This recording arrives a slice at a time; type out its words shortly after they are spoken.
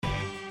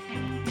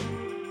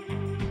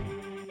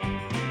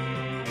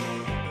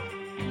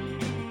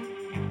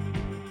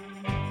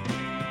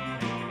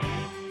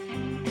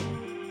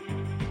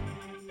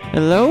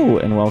Hello,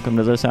 and welcome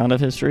to the Sound of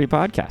History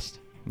podcast.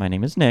 My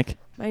name is Nick,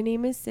 My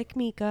name is Sick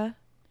Mika,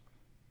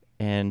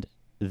 and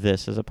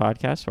this is a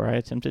podcast where I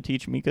attempt to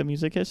teach Mika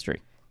music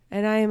history.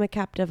 and I am a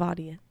captive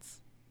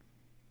audience.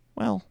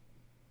 Well,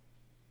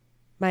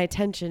 My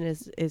attention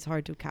is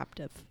hard to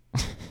captive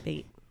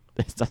bait.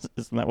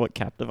 isn't that what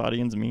captive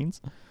audience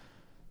means?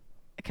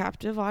 A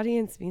captive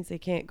audience means they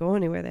can't go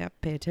anywhere. They have to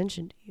pay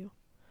attention to you.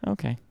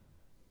 Okay.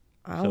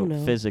 I don't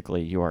know.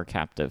 Physically, you are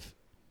captive.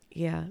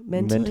 Yeah,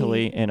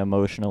 Mentally and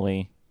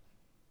emotionally,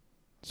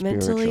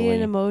 spiritually. mentally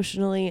and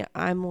emotionally,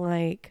 I'm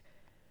like,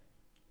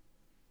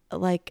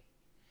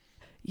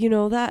 you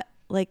know that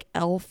like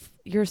Elf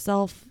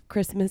Yourself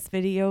Christmas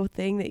video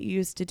thing that you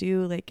used to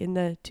do like in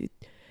the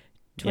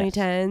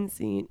 2010s.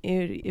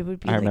 It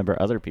would be. I remember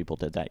other people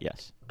did that,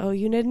 yes. Oh,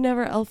 you didn't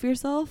ever Elf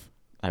yourself?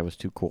 I was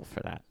too cool for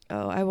that.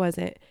 Oh, I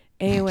wasn't.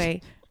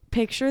 Anyway,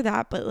 picture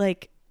that, but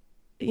like,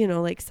 you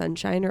know, like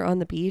sunshine or on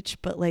the beach,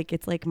 but like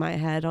it's like my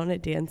head on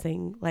it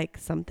dancing like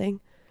something.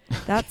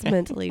 That's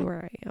mentally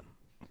where I am,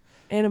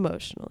 and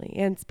emotionally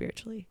and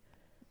spiritually.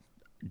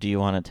 Do you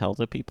want to tell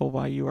the people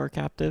why you are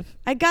captive?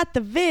 I got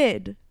the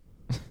vid.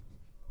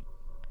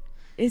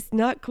 It's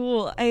not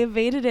cool. I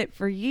evaded it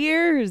for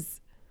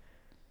years.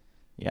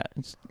 Yeah,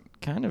 it's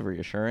kind of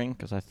reassuring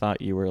because I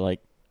thought you were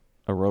like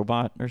a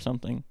robot or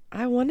something.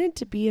 I wanted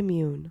to be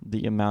immune.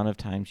 The amount of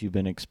times you've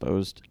been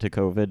exposed to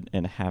COVID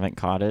and haven't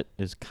caught it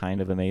is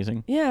kind of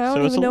amazing. Yeah, I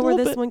don't even know where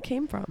this one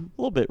came from.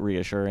 A little bit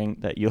reassuring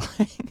that you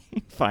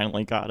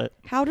finally got it.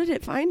 How did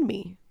it find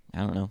me? I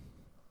don't know.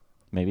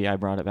 Maybe I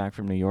brought it back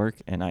from New York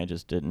and I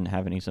just didn't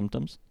have any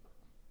symptoms.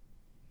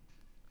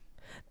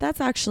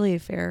 That's actually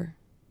fair.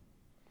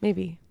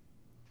 Maybe.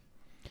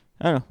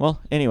 I don't know.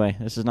 Well, anyway,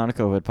 this is not a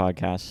COVID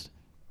podcast,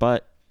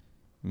 but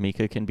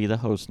Mika can be the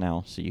host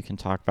now, so you can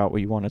talk about what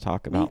you want to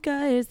talk about.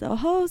 Mika is the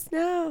host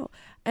now.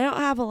 I don't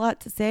have a lot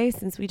to say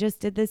since we just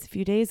did this a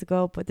few days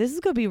ago, but this is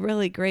going to be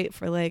really great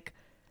for like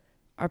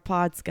our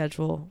pod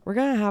schedule. We're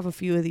going to have a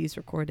few of these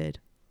recorded.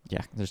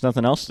 Yeah, there's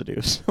nothing else to do,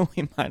 so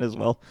we might as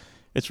well.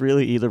 It's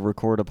really either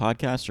record a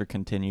podcast or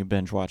continue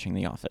binge watching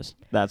The Office.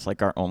 That's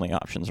like our only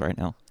options right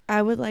now.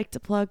 I would like to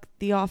plug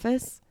The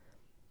Office.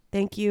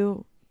 Thank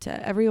you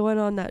to everyone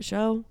on that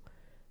show,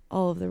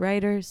 all of the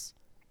writers,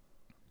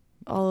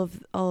 all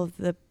of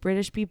the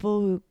British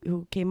people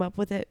who came up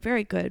with it.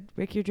 Very good.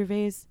 Ricky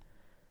Gervais,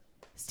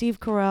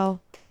 Steve Carell.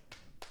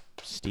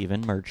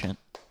 Stephen Merchant.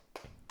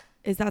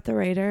 Is that the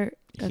writer?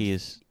 He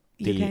is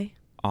the UK?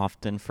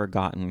 often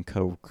forgotten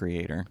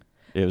co-creator.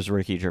 It was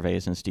Ricky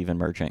Gervais and Stephen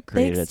Merchant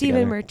created Thanks, it together.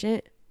 Stephen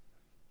Merchant.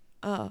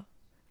 Oh,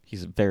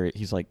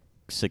 He's like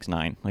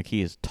 6'9". Like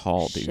he is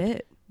tall, dude.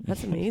 shit.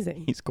 That's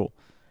amazing. He's cool.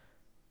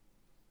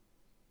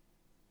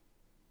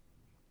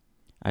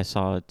 I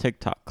saw a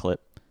TikTok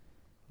clip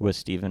with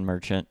Stephen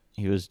Merchant.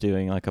 He was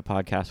doing like a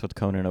podcast with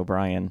Conan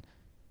O'Brien,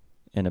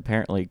 and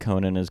apparently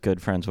Conan is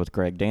good friends with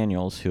Greg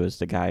Daniels, who is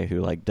the guy who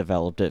like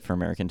developed it for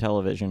American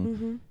television.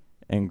 Mm-hmm.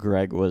 And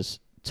Greg was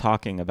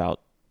talking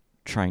about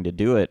trying to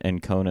do it,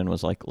 and Conan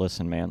was like,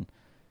 "Listen, man,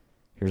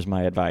 here's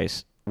my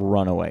advice: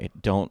 run away.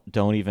 Don't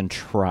even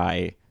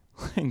try.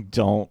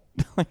 don't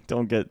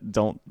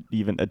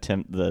even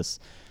attempt this."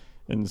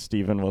 And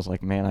Stephen was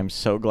like, "Man, I'm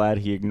so glad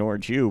he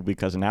ignored you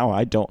because now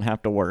I don't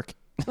have to work."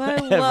 I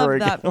love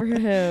that again. for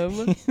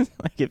him.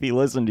 Like if he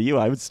listened to you,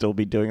 I would still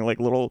be doing like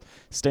little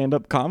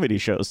stand-up comedy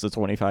shows to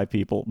 25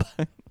 people.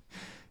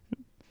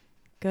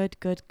 Good.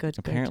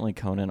 Apparently,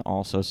 Conan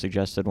also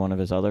suggested one of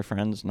his other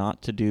friends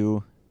not to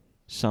do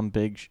some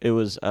big... it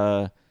was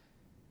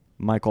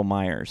Michael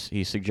Myers.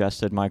 He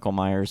suggested Michael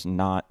Myers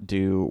not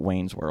do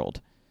Wayne's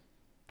World.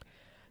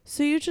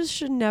 So you just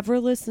should never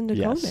listen to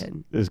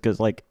Conan. It's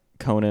because like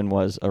Conan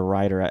was a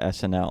writer at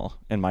SNL,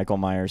 and Michael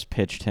Myers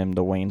pitched him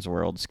the Wayne's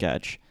World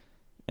sketch.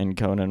 And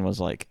Conan was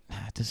like,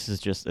 "This is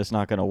just, it's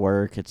not going to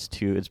work. It's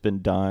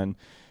been done."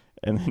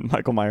 And then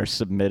Michael Myers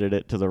submitted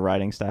it to the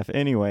writing staff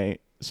anyway.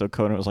 So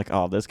Conan was like,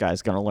 "Oh, this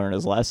guy's going to learn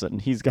his lesson.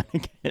 He's going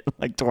to get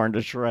like torn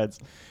to shreds."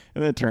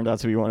 And then it turned out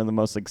to be one of the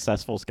most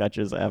successful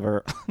sketches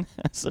ever on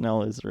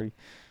SNL history.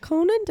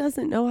 Conan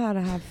doesn't know how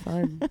to have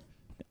fun.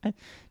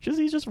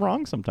 He's just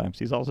wrong sometimes.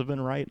 He's also been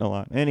right a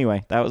lot.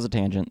 Anyway, that was a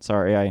tangent.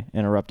 Sorry, I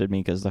interrupted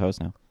Mika as the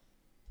host now.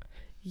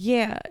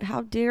 Yeah,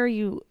 how dare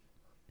you?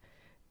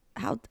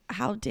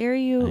 How dare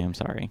you? I am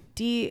sorry.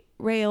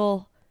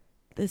 Derail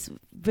this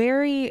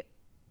very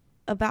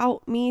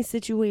about me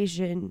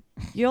situation.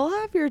 You'll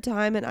have your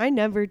time, and I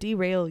never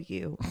derail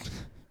you.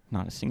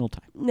 Not a single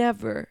time.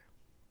 Never.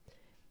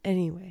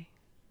 Anyway,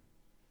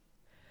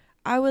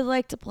 I would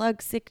like to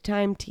plug Sick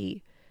Time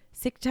Tea.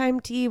 Sick Time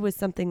Tea was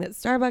something that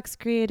Starbucks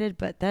created,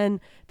 but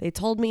then they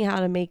told me how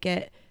to make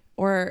it,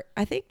 or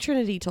I think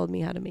Trinity told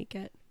me how to make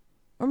it.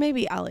 Or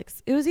maybe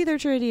Alex. It was either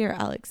Trinity or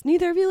Alex.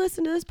 Neither of you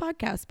listen to this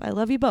podcast, but I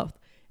love you both.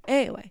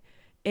 Anyway,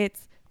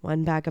 it's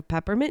 1 bag of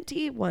peppermint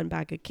tea, 1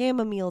 bag of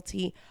chamomile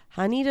tea,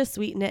 honey to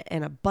sweeten it,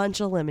 and a bunch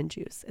of lemon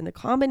juice. And the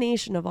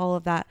combination of all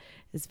of that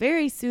is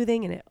very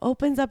soothing, and it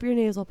opens up your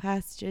nasal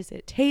passages.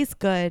 It tastes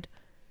good.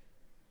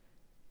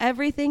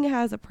 Everything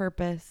has a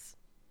purpose.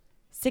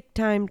 Sick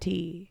Time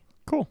Tea.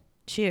 Cool.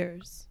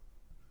 Cheers.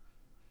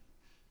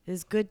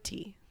 Is good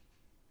tea.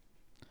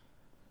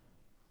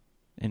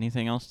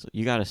 Anything else?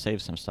 You got to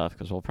save some stuff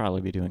because we'll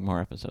probably be doing more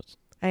episodes.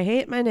 I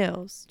hate my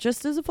nails.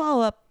 Just as a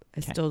follow-up, I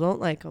Okay. still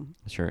don't like them.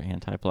 It's your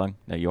anti-plug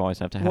that you always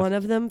have to have. One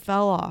of them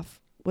fell off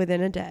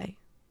within a day.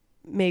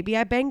 Maybe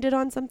I banged it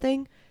on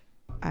something.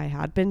 I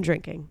had been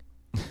drinking.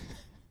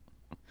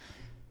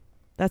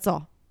 That's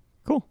all.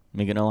 Cool.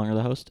 Mika no longer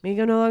the host?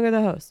 Mika no longer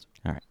the host.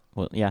 All right.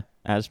 Well, yeah.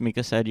 As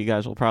Mika said, you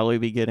guys will probably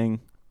be getting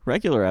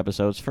regular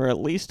episodes for at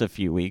least a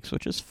few weeks,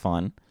 which is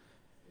fun.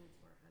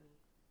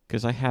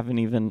 Because I haven't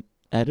even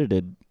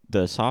edited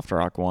the Soft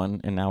Rock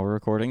one, and now we're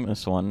recording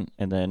this one,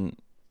 and then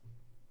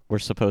we're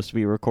supposed to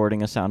be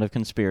recording a Sound of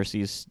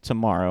Conspiracies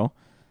tomorrow.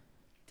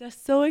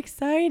 That's so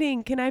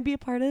exciting. Can I be a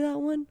part of that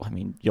one? I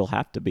mean, you'll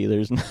have to be.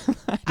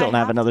 I don't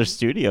have another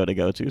studio to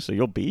go to, so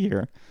you'll be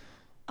here.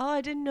 Oh,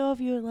 I didn't know if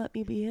you would let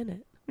me be in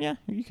it. Yeah,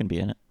 you can be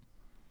in it.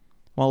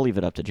 Well, I'll leave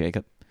it up to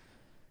Jacob.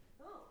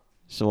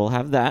 So we'll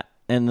have that.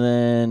 And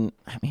then,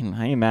 I mean,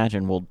 I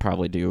imagine we'll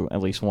probably do at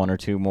least one or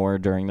two more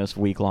during this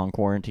week-long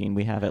quarantine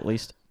we have at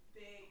least.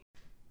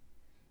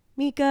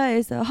 Mika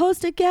is the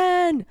host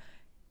again.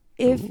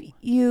 If Ooh.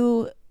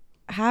 you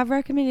have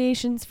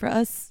recommendations for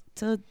us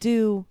to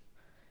do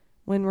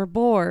when we're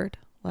bored,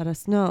 let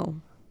us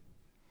know.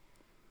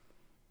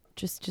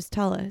 Just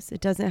tell us. It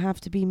doesn't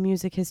have to be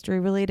music history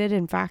related.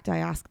 In fact, I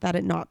ask that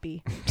it not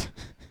be.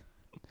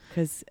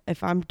 Because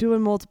if I'm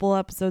doing multiple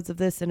episodes of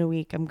this in a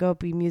week, I'm going to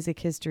be music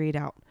history'd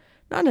out.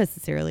 Not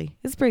necessarily.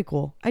 It's pretty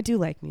cool. I do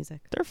like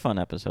music. They're fun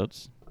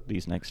episodes,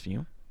 these next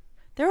few.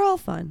 They're all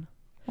fun.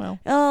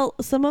 Well,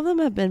 Some of them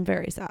have been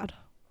very sad.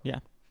 yeah.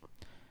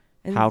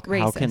 And How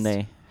racist.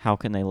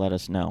 can they let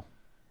us know?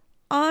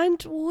 On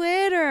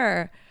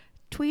Twitter.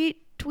 Tweet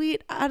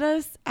at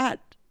us at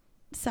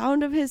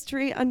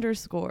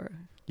soundofhistory_.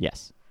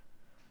 Yes.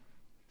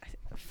 I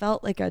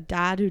felt like a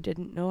dad who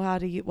didn't know how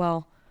to use,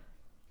 well,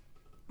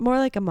 more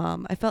like a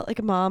mom. I felt like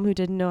a mom who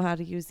didn't know how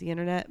to use the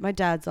internet. My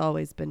dad's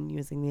always been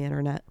using the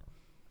internet.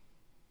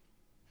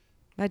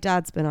 My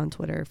dad's been on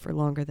Twitter for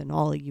longer than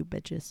all of you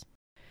bitches.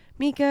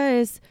 Mika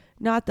is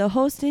not the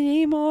host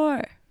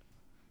anymore.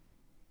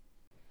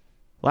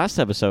 Last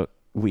episode,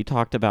 we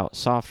talked about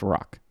soft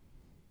rock.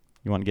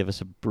 You want to give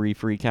us a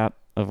brief recap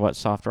of what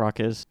soft rock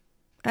is?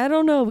 I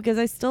don't know, because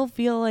I still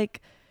feel like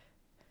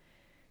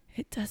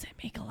it doesn't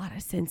make a lot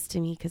of sense to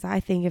me, because I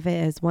think of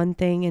it as one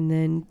thing and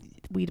then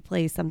we'd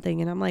play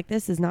something and I'm like,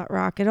 this is not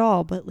rock at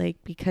all. But like,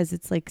 because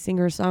it's like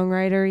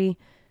singer-songwritery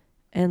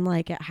and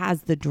like it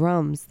has the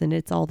drums, then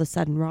it's all of a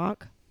sudden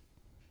rock.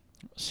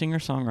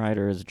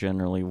 Singer-songwriter is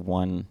generally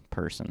one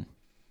person.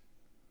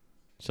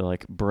 So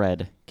like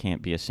Bread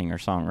can't be a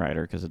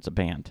singer-songwriter because it's a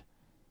band.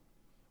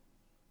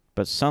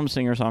 But some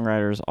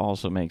singer-songwriters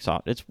also make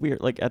soft. It's weird.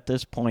 Like at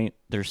this point,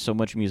 there's so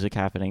much music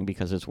happening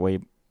because it's way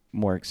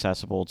more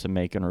accessible to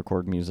make and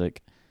record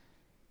music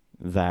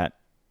that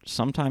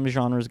sometimes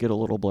genres get a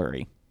little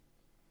blurry.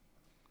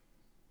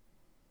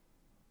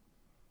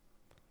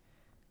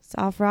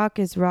 Soft rock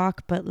is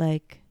rock, but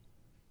like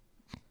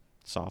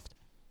Soft.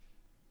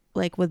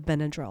 with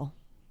Benadryl.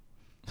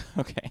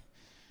 Okay.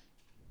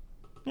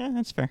 Yeah,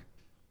 that's fair.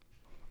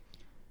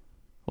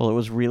 Well, it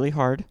was really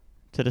hard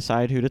to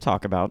decide who to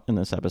talk about in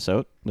this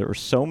episode. There were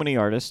so many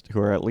artists who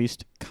are at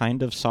least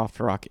kind of soft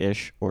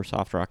rock-ish or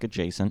soft rock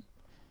adjacent.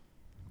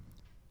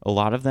 A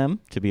lot of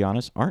them, to be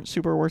honest, aren't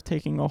super worth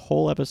taking a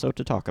whole episode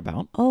to talk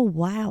about. Oh,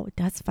 wow.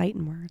 That's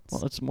fighting words.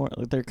 Well, it's more,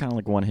 they're kind of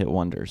like one-hit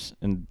wonders.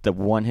 And the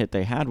one hit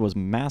they had was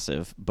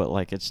massive, but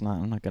like it's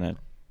not, I'm not going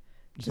to,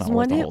 Does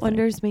one-hit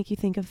wonders make you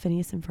think of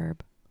Phineas and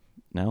Ferb?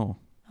 No.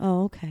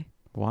 Oh, okay.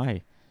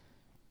 Why?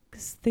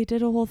 Because they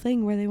did a whole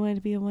thing where they wanted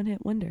to be a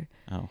one-hit wonder.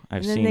 Oh,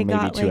 I've And then seen they maybe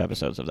got, two like-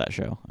 episodes of that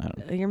show. I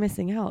don't know. You're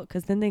missing out,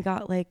 because then they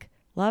got like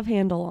Love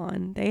Handle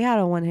on. They had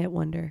a one-hit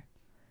wonder.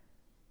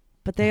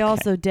 But they Okay.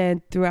 also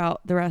did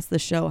throughout the rest of the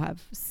show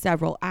have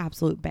several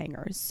absolute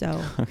bangers.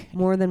 So Okay.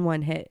 more than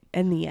one hit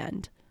in the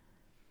end.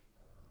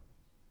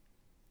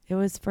 It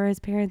was for his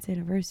parents'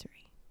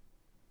 anniversary.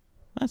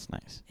 That's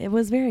nice. It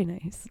was very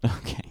nice.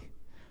 Okay.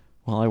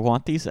 Well, I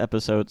want these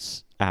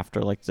episodes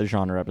after like the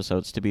genre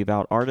episodes to be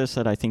about artists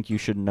that I think you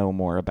should know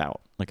more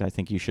about. Like I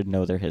think you should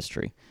know their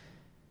history.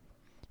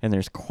 And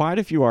there's quite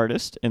a few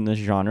artists in this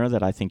genre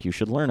that I think you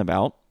should learn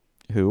about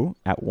who,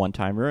 at one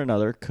time or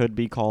another, could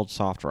be called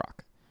soft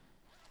rock.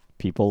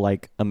 People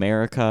like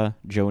America,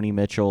 Joni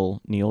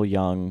Mitchell, Neil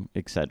Young,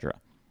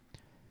 etc.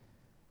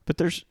 But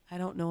there's, I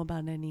don't know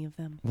about any of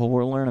them. well,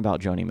 we'll learn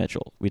about Joni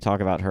Mitchell. We talk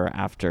about her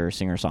after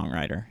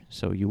singer-songwriter,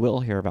 so you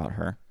will hear about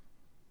her.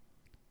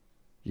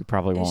 You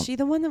probably Is won't. she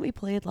the one that we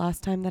played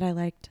last time that I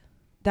liked?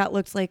 That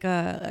looks like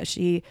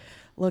she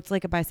looked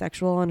like a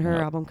bisexual on her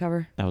No. album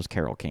cover. That was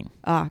Carole King.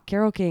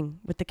 Carole King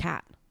with the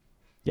cat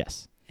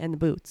Yes. and the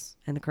boots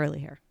and the curly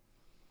hair.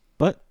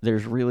 But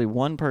there's really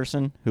one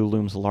person who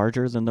looms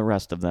larger than the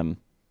rest of them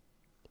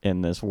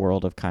in this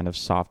world of kind of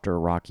softer,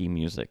 rocky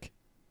music.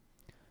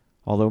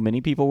 Although many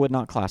people would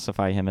not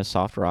classify him as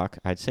soft rock,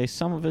 I'd say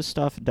some of his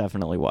stuff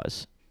definitely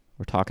was.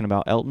 We're talking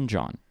about Elton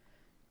John.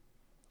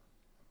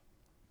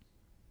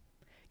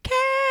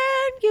 Carole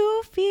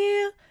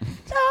feel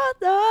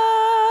the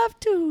love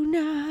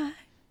tonight.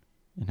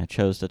 And I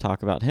chose to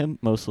talk about him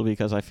mostly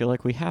because I feel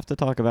like we have to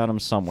talk about him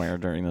somewhere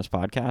during this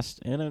podcast,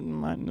 and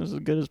it was as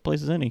good a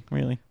place as any,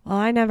 really. Well,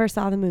 I never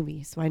saw the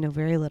movie, so I know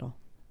very little.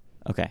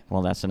 Okay,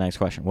 well, that's the next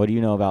question. What do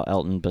you know about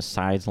Elton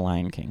besides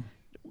Lion King?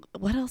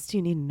 What else do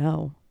you need to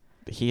know?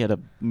 He had a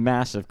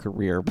massive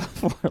career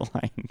before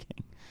Lion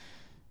King.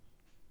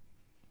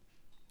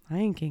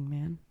 Lion King,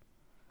 man.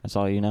 That's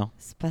all you know?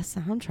 It's the best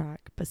soundtrack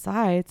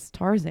besides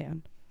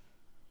Tarzan.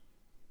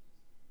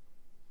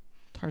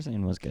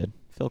 Tarzan was good.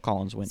 Phil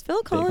Collins went Is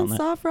Phil big on Collins that.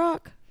 soft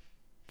rock?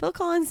 Phil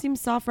Collins seems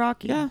soft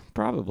rocky. Yeah,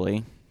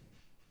 probably.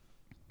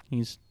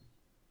 I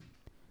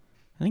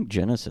think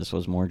Genesis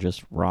was more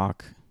just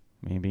rock,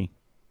 maybe.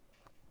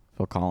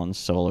 Phil Collins'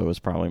 solo was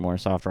probably more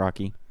soft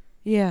rocky.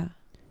 Yeah.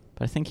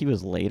 But I think he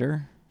was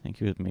later. I think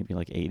he was maybe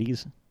like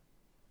 80s.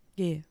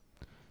 Yeah.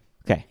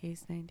 Okay.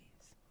 80s, 90s.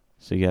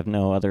 So you have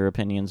no other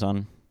opinions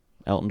on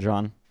Elton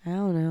John? I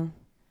don't know.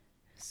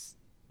 Just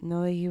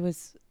know that he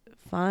was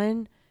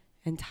fun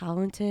and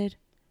talented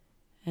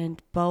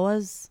and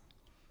boas.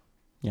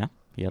 Yeah,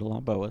 he had a lot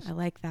of boas. I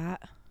like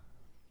that.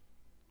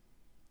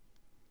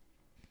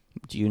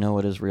 Do you know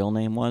what his real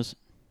name was?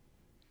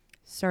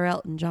 Sir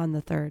Elton John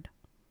III.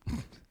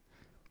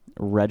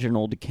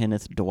 Reginald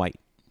Kenneth Dwight.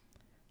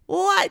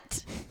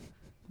 What?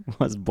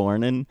 Was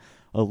born in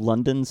a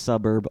London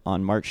suburb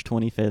on March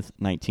 25th,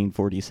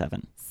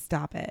 1947.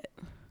 Stop it.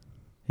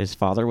 His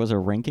father was a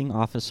ranking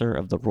officer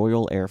of the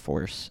Royal Air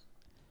Force,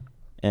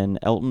 and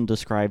Elton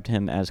described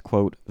him as,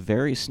 quote,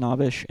 very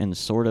snobbish and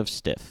sort of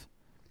stiff,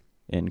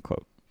 end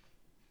quote.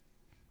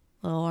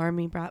 Little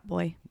army brat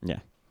boy. Yeah.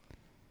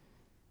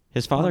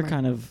 His father Bummer.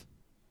 kind of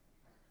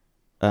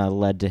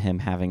led to him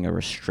having a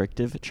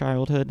restrictive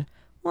childhood.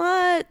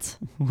 What?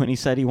 When he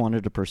said he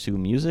wanted to pursue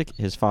music,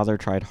 his father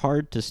tried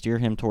hard to steer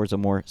him towards a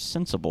more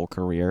sensible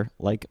career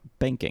like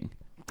banking.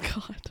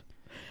 God.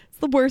 It's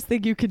the worst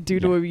thing you could do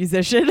to Yeah. a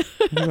musician.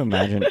 Can you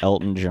imagine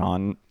Elton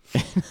John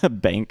in a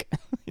bank?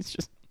 It's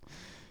just,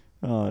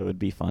 oh, it would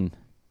be fun.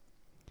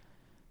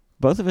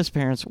 Both of his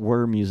parents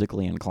were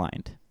musically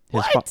inclined.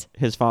 What?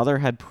 His father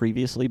had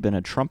previously been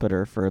a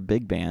trumpeter for a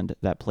big band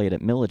that played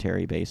at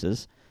military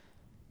bases,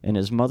 and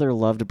his mother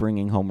loved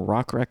bringing home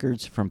rock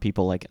records from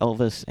people like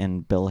Elvis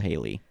and Bill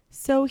Haley.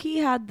 So he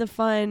had the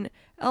fun.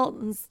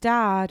 Elton's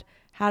dad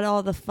had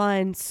all the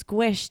fun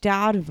squished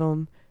out of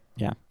him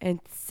Yeah.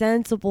 and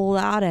sensible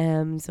out of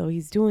him. So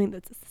he's doing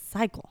this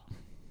cycle.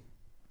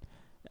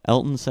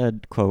 Elton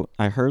said, quote,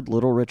 I heard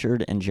Little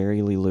Richard and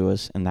Jerry Lee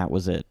Lewis, and that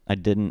was it. I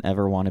didn't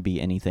ever want to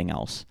be anything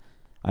else.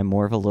 I'm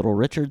more of a Little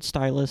Richard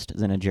stylist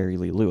than a Jerry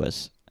Lee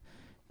Lewis.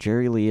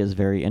 Jerry Lee is a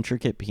very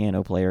intricate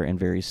piano player and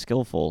very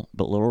skillful,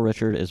 but Little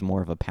Richard is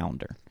more of a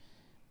pounder,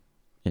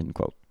 end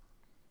quote.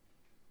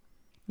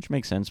 Which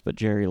makes sense, but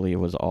Jerry Lee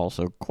was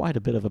also quite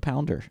a bit of a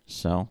pounder,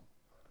 so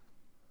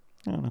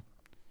I don't know.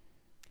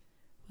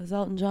 Was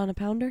Elton John a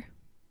pounder?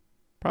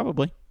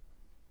 Probably.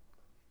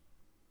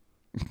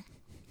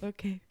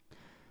 Okay.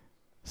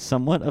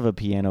 Somewhat of a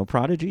piano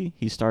prodigy,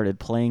 he started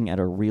playing at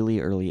a really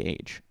early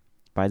age.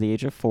 By the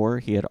age of 4,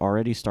 he had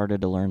already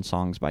started to learn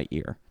songs by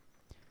ear.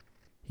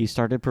 He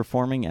started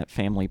performing at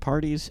family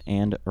parties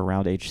and,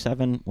 around age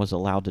 7, was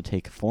allowed to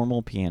take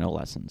formal piano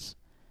lessons.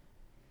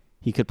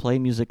 He could play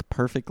music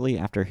perfectly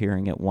after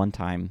hearing it one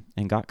time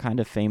and got kind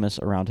of famous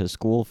around his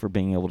school for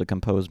being able to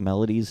compose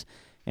melodies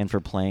and for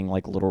playing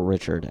like Little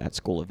Richard at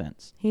school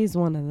events. He's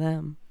one of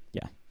them.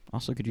 Yeah.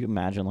 Also, could you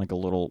imagine like a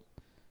little,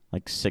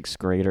 like 6th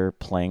grader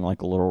playing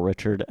like Little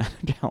Richard at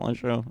a talent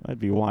show? That'd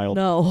be wild.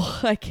 No,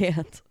 I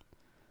can't.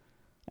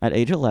 At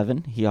age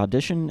 11, he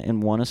auditioned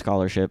and won a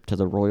scholarship to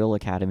the Royal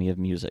Academy of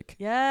Music,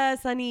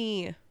 Yes,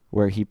 honey.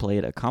 where he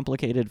played a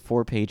complicated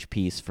 4-page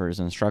piece for his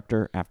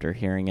instructor after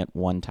hearing it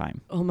one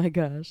time. Oh my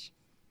gosh.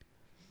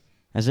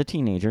 As a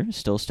teenager,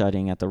 still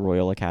studying at the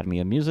Royal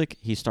Academy of Music,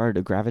 he started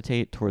to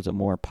gravitate towards a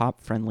more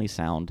pop-friendly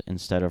sound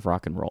instead of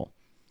rock and roll.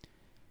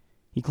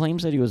 He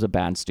claims that he was a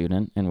bad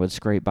student and would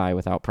scrape by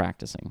without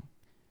practicing.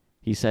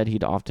 He said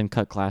he'd often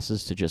cut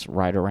classes to just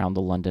ride around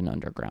the London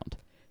Underground.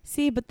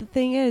 See, but the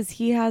thing is,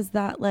 he has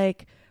that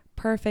like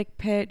perfect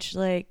pitch,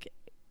 like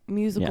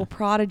musical Yeah.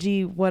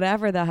 prodigy,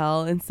 whatever the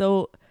hell. And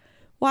so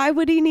why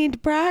would he need to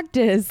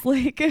practice?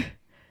 Like,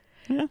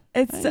 Yeah,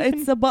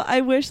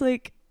 I wish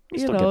like, You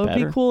you still know, get it'd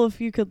be better. cool if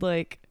you could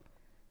like,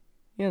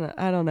 you know,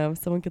 I don't know, if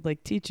someone could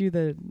like teach you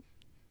the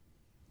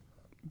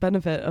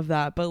benefit of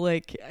that. But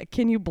like,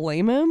 can you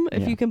blame him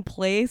if Yeah. you can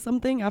play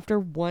something after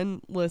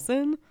one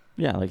listen?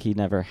 Yeah, like he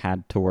never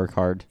had to work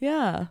hard,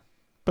 Yeah.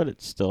 but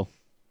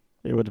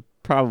it would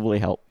probably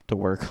help to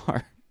work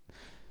hard.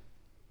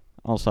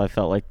 Also, I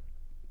felt like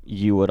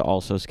you would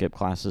also skip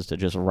classes to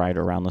just ride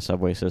around the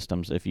subway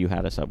systems if you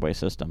had a subway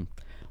system.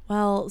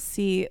 Well,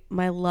 see,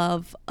 my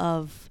love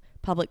of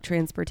public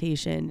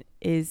transportation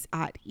is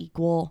at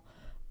equal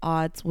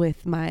odds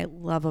with my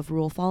love of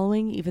rule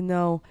following, even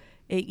though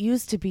it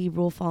used to be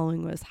rule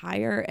following was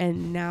higher,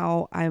 and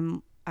now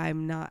I'm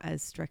not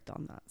as strict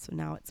on that. So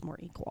now it's more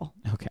equal.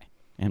 Okay.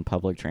 and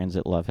public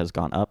transit love has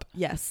gone up?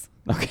 Yes.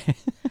 Okay.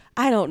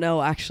 I don't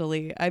know,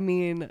 actually. I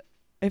mean,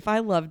 if I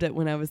loved it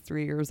when I was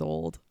 3 years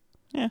old.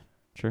 Yeah,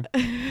 true.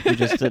 You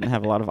just didn't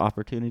have a lot of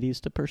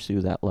opportunities to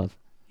pursue that love.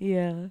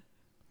 Yeah.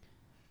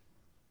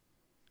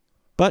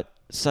 But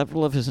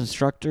several of his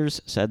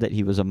instructors said that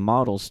he was a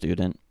model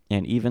student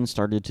and even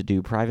started to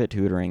do private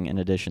tutoring in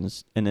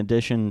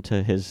addition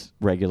to his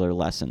regular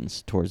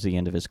lessons towards the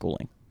end of his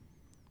schooling.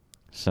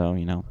 So,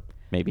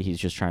 maybe he's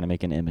just trying to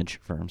make an image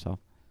for himself.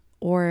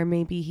 Or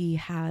maybe he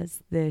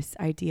has this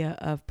idea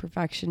of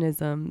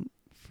perfectionism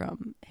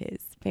from his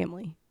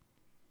family.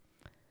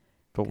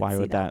 But why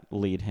would that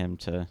lead him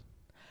to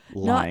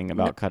lying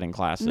about cutting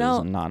classes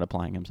and not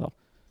applying himself?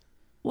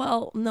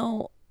 Well,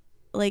 no.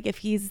 Like, if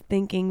he's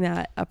thinking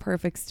that a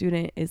perfect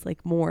student is,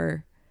 like,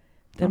 more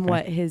than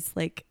what his,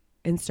 like,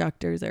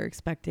 instructors are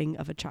expecting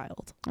of a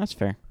child. That's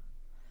fair.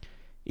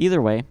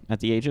 Either way, at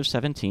the age of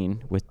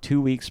 17, with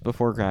 2 weeks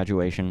before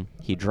graduation,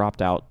 he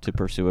dropped out to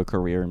pursue a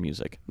career in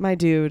music. My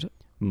dude.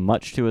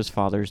 Much to his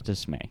father's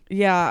dismay.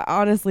 Yeah,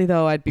 honestly,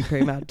 though, I'd be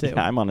pretty mad, too.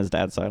 Yeah, I'm on his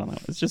dad's side on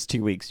that. It's just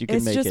 2 weeks. You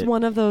can make it. It's just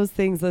one of those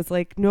things that's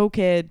like, no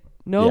kid.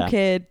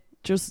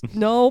 Just,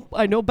 no,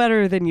 I know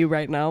better than you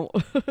right now.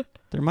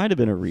 There might have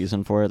been a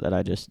reason for it that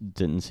I just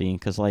didn't see.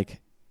 Because,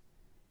 like,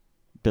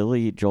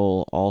 Billy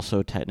Joel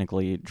also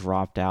technically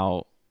dropped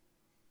out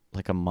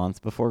like a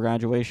month before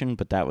graduation,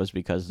 but that was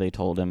because they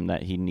told him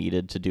that he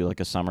needed to do like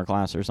a summer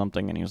class or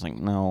something, and he was like,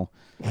 no,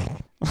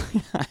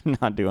 I'm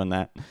not doing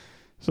that.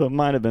 So it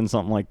might have been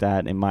something like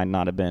that. It might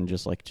not have been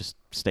just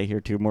stay here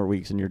 2 more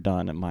weeks and you're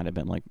done. It might have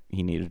been like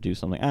he needed to do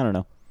something. I don't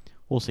know.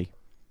 We'll see.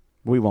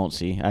 We won't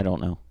see. I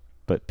don't know.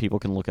 But people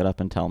can look it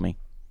up and tell me.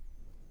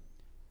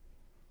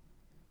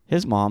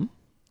 His mom,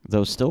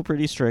 though still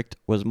pretty strict,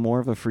 was more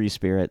of a free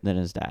spirit than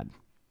his dad.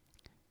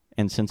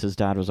 And since his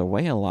dad was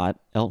away a lot,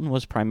 Elton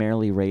was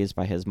primarily raised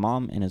by his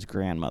mom and his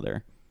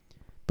grandmother.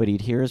 But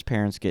he'd hear his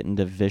parents get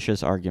into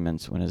vicious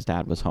arguments when his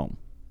dad was home.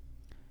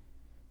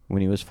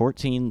 When he was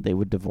 14, they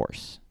would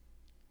divorce.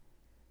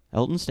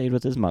 Elton stayed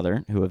with his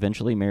mother, who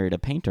eventually married a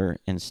painter,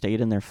 and stayed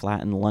in their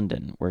flat in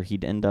London, where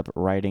he'd end up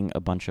writing a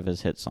bunch of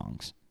his hit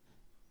songs.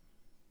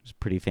 It was a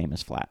pretty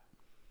famous flat.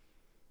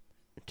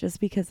 Just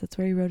because that's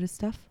where he wrote his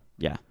stuff?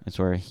 Yeah, it's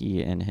where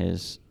he and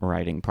his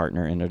writing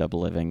partner ended up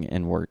living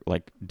and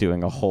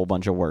doing a whole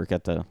bunch of work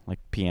at the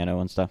piano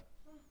and stuff.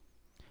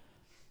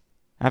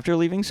 After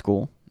leaving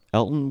school,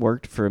 Elton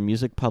worked for a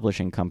music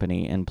publishing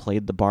company and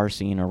played the bar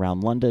scene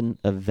around London,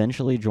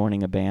 eventually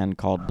joining a band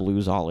called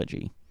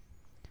Bluesology.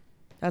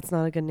 That's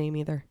not a good name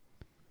either.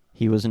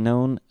 He was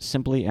known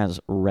simply as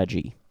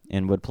Reggie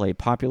and would play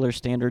popular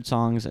standard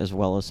songs as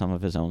well as some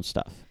of his own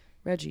stuff.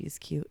 Reggie is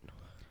cute.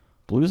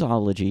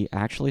 Bluesology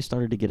actually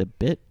started to get a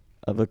bit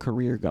of a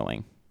career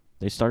going.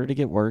 They started to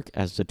get work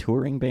as the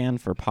touring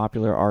band for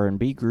popular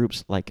R&B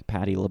groups like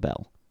Patti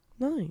LaBelle.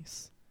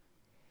 Nice.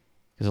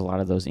 Because a lot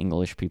of those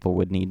English people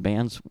would need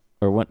bands,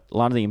 a lot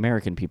of the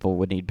American people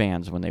would need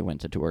bands when they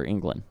went to tour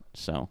England.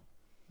 So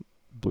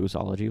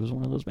Bluesology was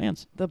one of those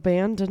bands. The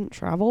band didn't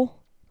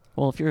travel?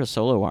 Well, if you're a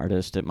solo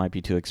artist, it might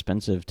be too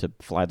expensive to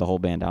fly the whole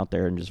band out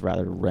there and just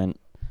rather rent.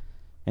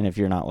 And if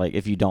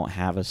you don't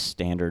have a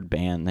standard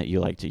band that you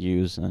like to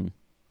use, then it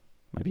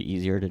might be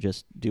easier to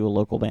just do a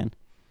local band.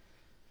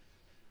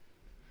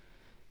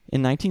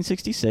 In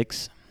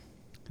 1966,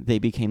 they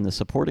became the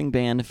supporting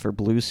band for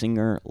blues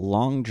singer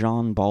Long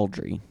John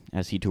Baldry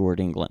as he toured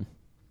England.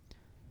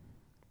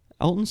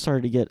 Elton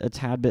started to get a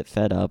tad bit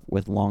fed up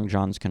with Long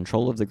John's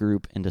control of the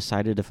group and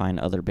decided to find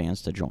other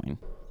bands to join.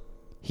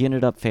 He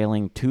ended up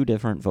failing 2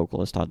 different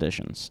vocalist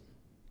auditions.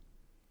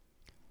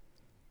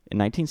 In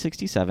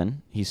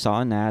 1967, he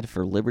saw an ad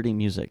for Liberty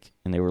Music,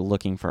 and they were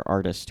looking for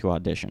artists to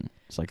audition.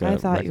 It's like I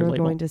thought you were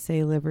label. going to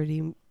say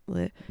Liberty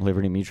Mutual?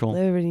 Liberty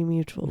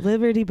Mutual.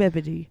 Liberty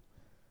Bibbidi.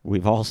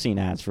 We've all seen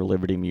ads for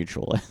Liberty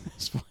Mutual at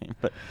this point,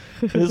 but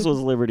this was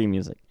Liberty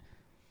Music.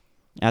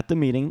 At the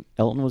meeting,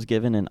 Elton was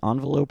given an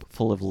envelope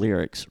full of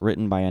lyrics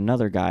written by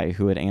another guy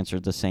who had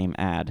answered the same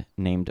ad,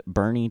 named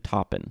Bernie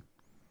Taupin.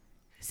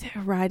 Is it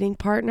a writing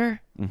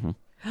partner?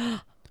 Mm-hmm.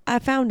 I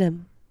found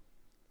him.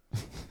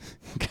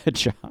 Good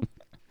job.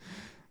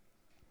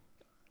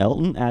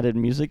 Elton added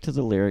music to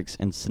the lyrics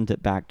and sent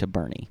it back to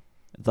Bernie.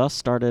 Thus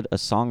started a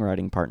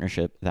songwriting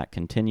partnership that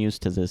continues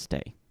to this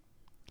day.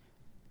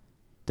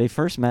 They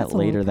first met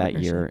later that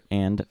year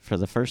and, for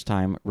the first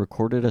time,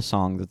 recorded a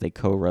song that they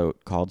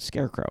co-wrote called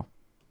Scarecrow.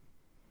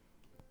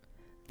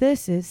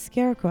 This is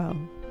Scarecrow.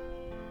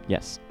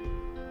 Yes.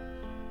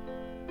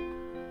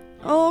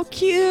 Oh,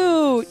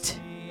 cute.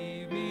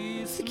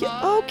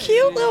 Oh,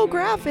 cute little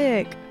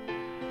graphic.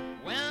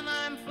 When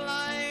I'm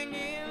flying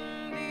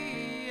in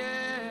the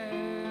air,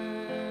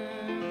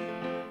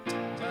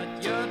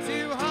 but you're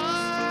too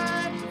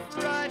hard to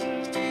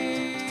frighten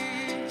me.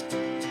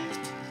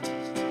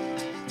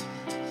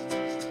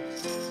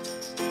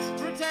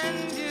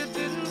 Pretend you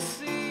didn't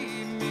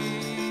see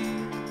me.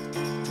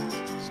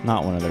 It's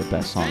not one of their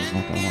best songs,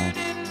 not gonna lie.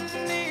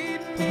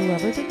 But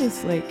whoever did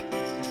this,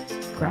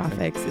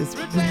 graphics is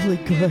really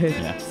good.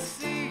 Yeah.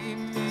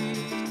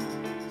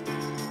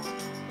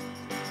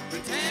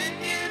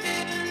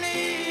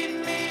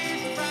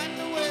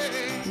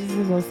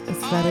 most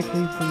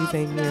aesthetically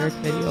pleasing lyric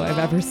video I've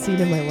ever seen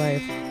in my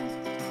life.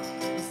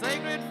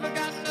 Sacred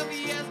forgotten of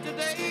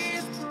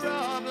yesterday's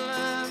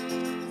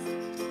problems.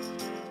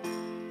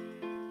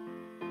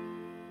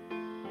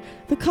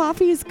 The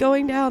coffee's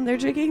going down. They're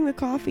drinking the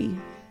coffee.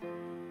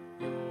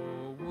 Your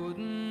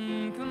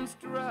wooden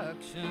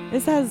construction.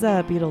 This has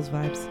Beatles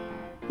vibes.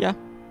 Yeah,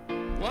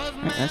 Was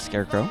right, that's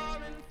Scarecrow.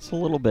 It's a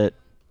little bit,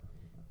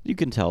 you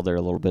can tell they're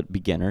a little bit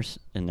beginners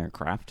in their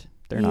craft.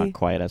 They're Yeah. not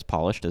quite as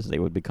polished as they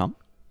would become.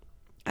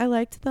 I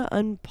liked the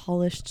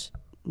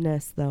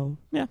unpolishedness, though.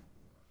 Yeah.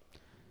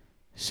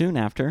 Soon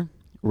after,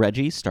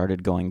 Reggie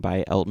started going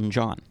by Elton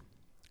John.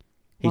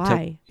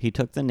 Why? He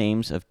took the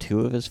names of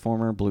two of his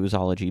former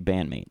Bluesology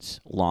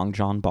bandmates, Long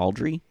John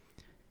Baldry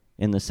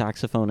and the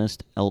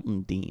saxophonist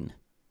Elton Dean.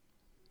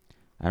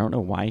 I don't know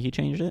why he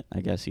changed it.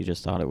 I guess he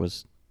just thought it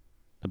was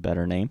a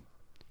better name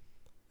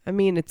I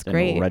mean, it's than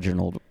great.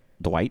 Reginald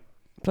Dwight.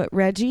 But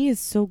Reggie is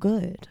so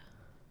good.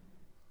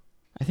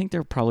 I think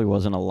there probably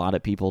wasn't a lot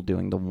of people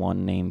doing the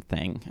one name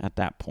thing at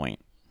that point.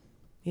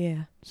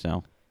 Yeah.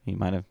 So he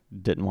might have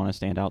didn't want to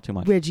stand out too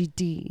much. Reggie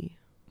D.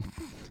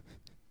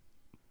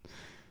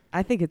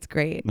 I think it's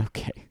great.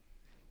 Okay.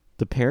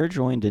 The pair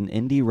joined an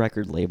indie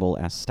record label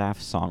as staff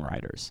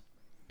songwriters.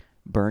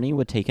 Bernie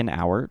would take an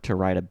hour to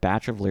write a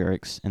batch of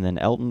lyrics, and then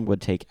Elton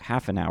would take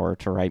half an hour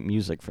to write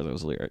music for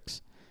those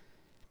lyrics.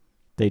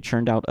 They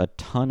churned out a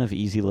ton of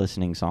easy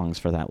listening songs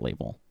for that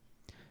label.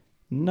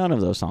 None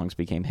of those songs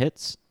became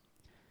hits.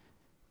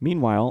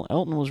 Meanwhile,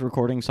 Elton was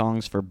recording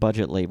songs for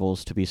budget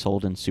labels to be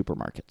sold in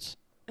supermarkets.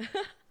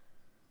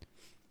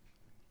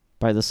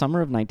 By the summer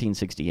of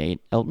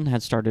 1968, Elton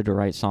had started to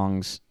write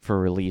songs for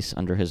release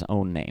under his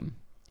own name.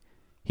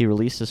 He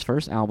released his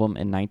first album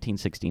in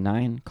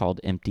 1969 called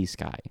Empty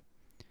Sky.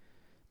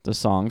 The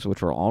songs,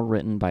 which were all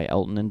written by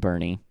Elton and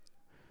Bernie,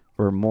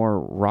 were more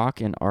rock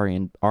and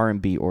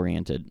R&B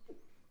oriented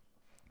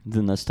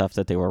than the stuff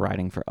that they were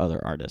writing for other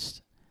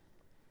artists.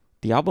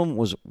 The album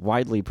was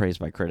widely praised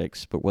by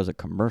critics, but was a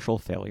commercial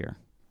failure.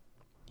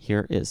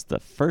 Here is the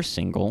first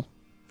single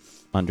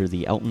under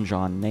the Elton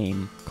John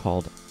name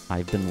called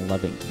I've Been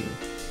Loving You.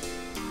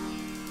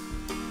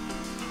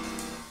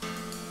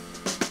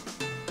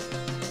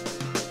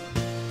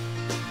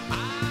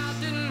 I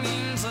didn't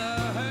mean to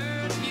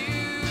hurt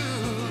you.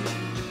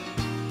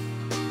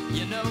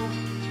 You know,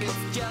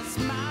 it's just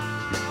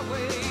my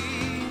way.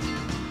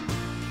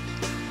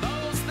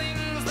 Those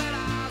things that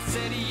I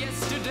said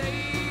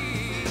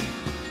yesterday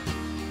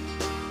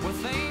were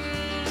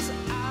things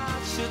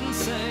I shouldn't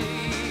say.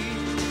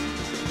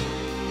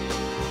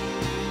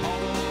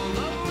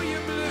 Although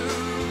you're blue,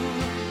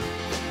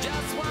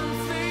 just one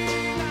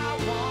thing I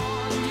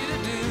want you to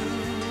do.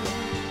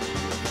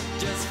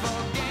 Just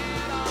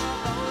forget all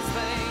those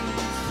things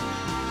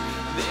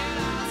that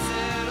I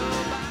said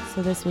about. So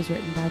this was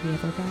written by the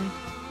other guy.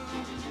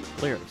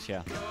 Lyrics,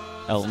 yeah.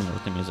 Elton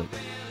wrote the music,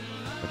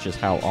 which is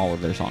how all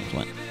of their songs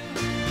went.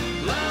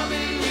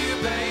 Loving you,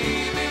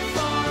 baby,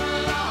 for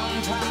a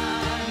long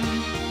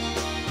time.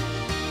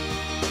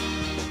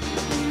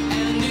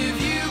 And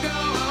if you go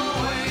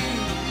away,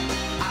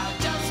 I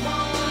just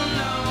wanna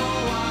know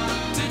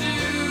what to do.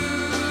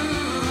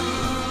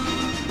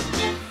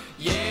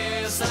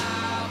 Yes,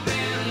 I've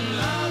been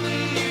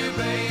loving you,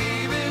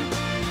 baby,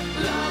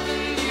 for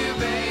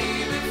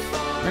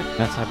Right,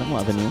 that's I've Been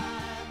Loving You.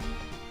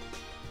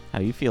 How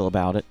do you feel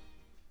about it?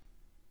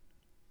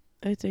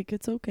 I think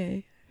it's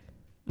okay.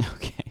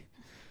 Okay.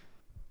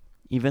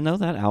 Even though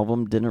that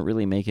album didn't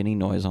really make any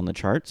noise on the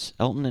charts,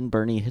 Elton and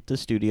Bernie hit the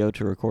studio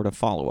to record a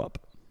follow-up,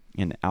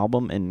 an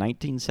album in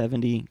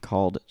 1970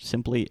 called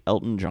simply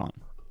Elton John.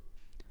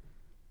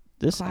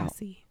 This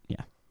Classy.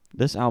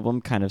 This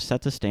album kind of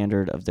set the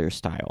standard of their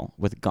style,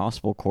 with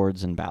gospel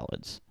chords and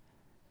ballads.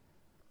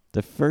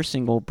 The first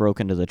single broke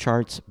into the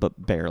charts,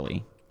 but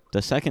barely.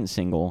 The second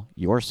single,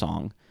 Your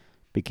Song,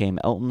 became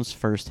Elton's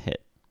first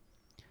hit.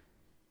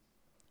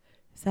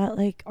 Is that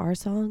like Our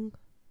Song?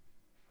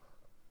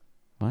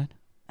 What?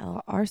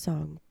 Our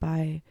Song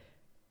by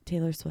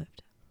Taylor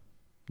Swift.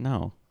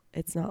 No.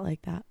 It's not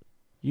like that.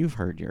 You've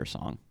heard Your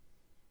Song.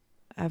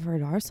 I've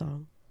heard Our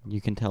Song. You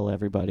can tell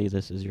everybody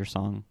this is your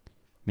song.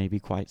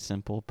 Maybe quite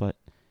simple, but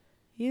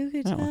You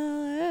could That tell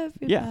one.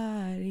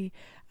 everybody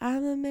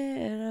I'm the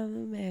man, I'm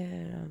the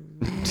man, I'm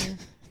the man.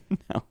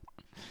 no.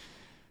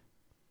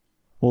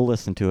 We'll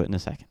listen to it in a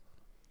second.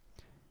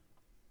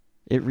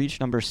 It reached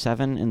number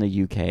 7 in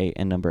the UK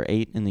and number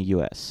 8 in the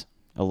US.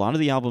 A lot of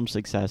the album's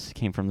success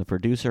came from the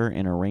producer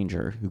and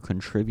arranger who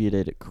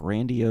contributed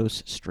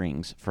grandiose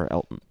strings for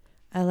Elton.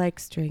 I like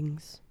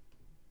strings.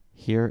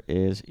 Here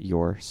is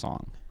Your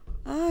Song.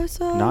 Our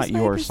song's Not like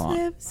your a song.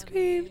 slip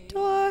scream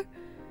door.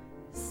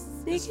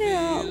 Sneaking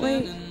out,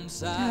 wait,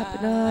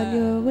 tapping on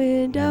your You're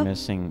window.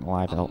 missing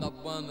live I'm Elton.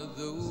 not one of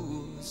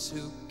those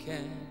who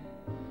can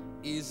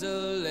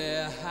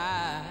easily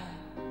hide.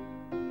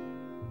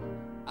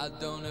 I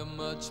don't have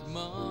much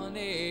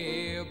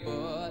money,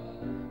 but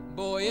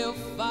boy,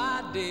 if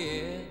I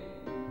did,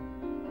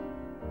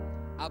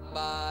 I'd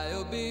buy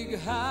a big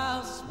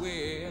house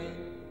where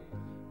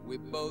we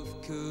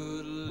both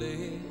could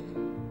live.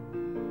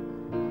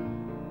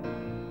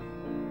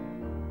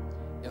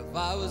 If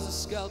I was a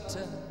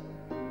sculptor,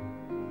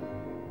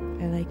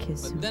 I like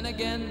his but song. then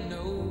again,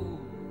 no.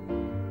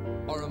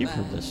 Or a You've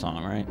man heard this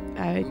song, right?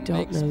 I who don't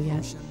makes know yet.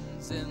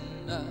 potions in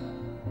a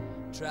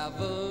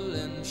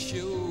traveling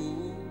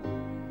shoe.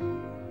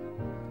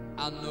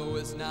 I know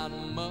it's not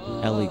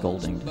much, Ellie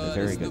Goulding did a but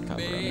very it's good the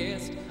cover of it.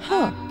 best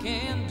Huh. I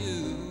can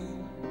do.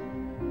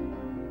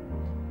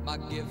 My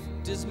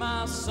gift is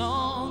my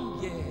song,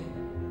 yeah.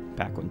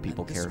 Back when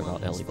people This cared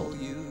about one's Ellie for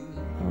Goulding. you.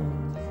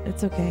 Oh,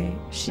 it's okay.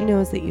 She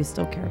knows that you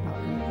still care about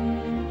her.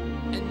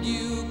 And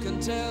you can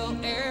tell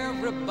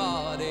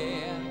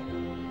everybody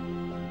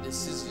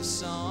this is your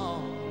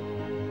song.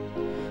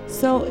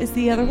 So, is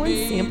the other one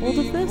sampled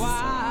of this?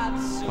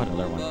 What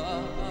other one?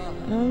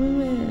 Oh,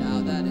 man.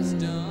 Now that it's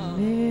done,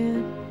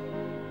 Man.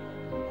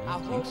 I I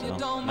hope think you so.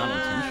 don't Not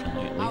mind.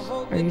 intentionally, at I least.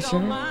 hope Are you you sure?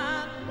 don't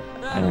mind.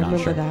 I I'm not remember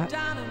sure. that.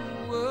 Down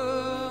in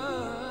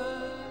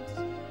words,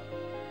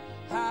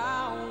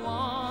 how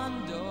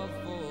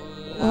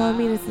wonderful. Well, I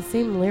mean, it's the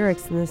same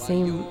lyrics and the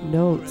same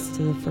notes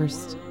to the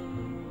first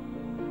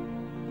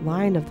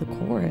line of the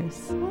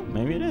chorus. Well,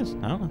 maybe it is.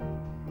 I don't know.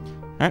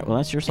 All right, well,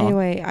 that's your song.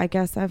 Anyway, I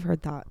guess I've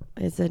heard that.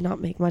 It did not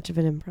make much of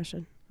an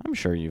impression. I'm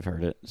sure you've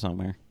heard it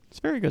somewhere. It's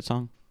a very good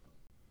song.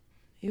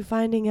 You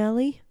finding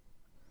Ellie?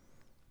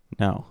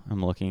 No,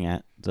 I'm looking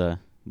at the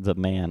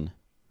man.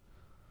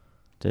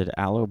 Did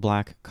Aloe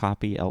Black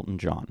copy Elton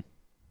John?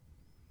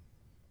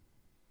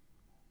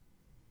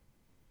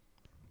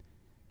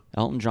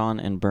 Elton John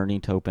and Bernie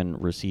Taupin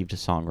received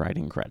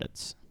songwriting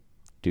credits.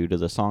 Due to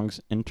the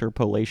song's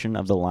interpolation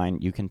of the line,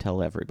 "You can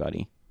tell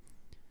everybody."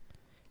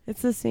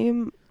 It's the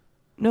same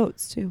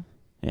notes, too.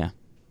 Yeah.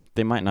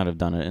 They might not have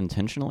done it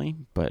intentionally,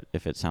 but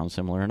if it sounds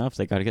similar enough,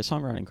 they got to get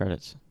songwriting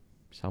credits.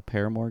 That's how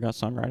Paramore got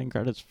songwriting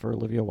credits for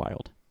Olivia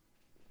Wilde.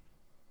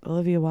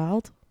 Olivia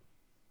Wilde?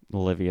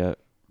 Olivia,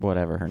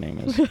 whatever her name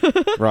is.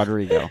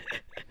 Rodrigo.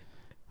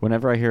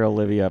 Whenever I hear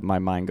Olivia, my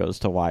mind goes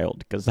to Wilde,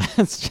 because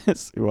that's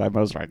just who I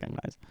most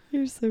recognize.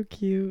 You're so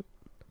cute.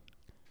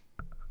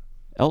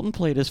 Elton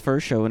played his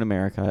first show in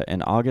America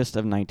in August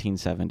of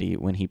 1970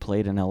 when he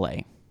played in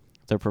LA.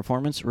 The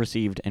performance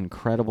received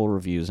incredible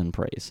reviews and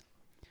praise.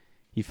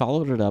 He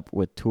followed it up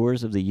with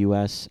tours of the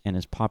U.S., and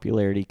his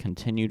popularity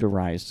continued to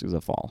rise through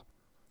the fall.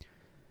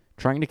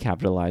 Trying to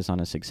capitalize on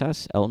his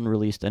success, Elton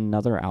released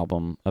another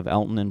album of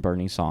Elton and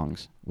Bernie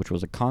songs, which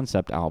was a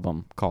concept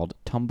album called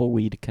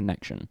Tumbleweed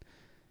Connection,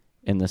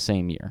 in the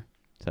same year.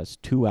 So that's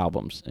 2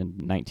 albums in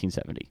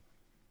 1970.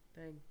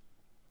 Dang.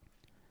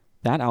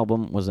 That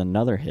album was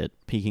another hit,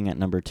 peaking at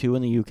number 2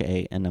 in the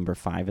UK and number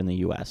 5 in the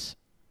US.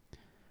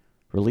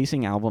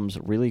 Releasing albums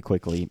really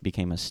quickly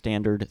became a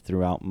standard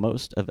throughout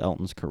most of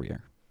Elton's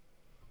career.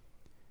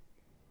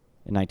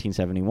 In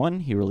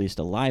 1971, he released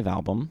a live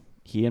album.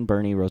 He and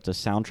Bernie wrote the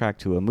soundtrack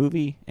to a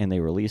movie, and they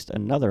released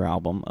another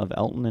album of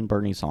Elton and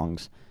Bernie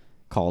songs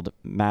called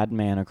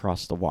Madman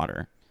Across the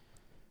Water.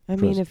 I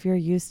mean, if you're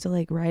used to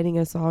like writing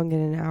a song in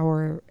an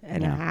hour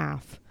and a Yeah.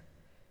 half,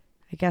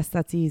 I guess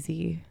that's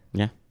easy.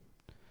 Yeah.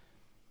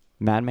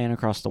 Madman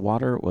Across the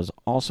Water was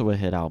also a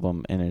hit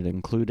album, and it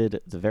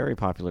included the very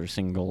popular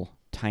single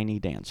Tiny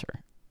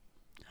Dancer.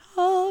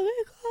 Hold me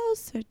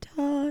closer,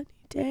 tiny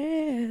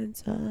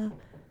dancer.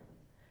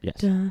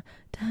 Yes. Da,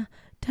 da,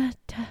 da,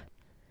 da.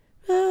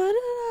 Da,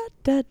 da,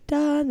 da,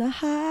 da, on the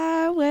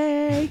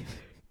highway.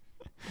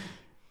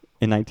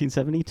 In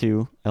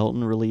 1972,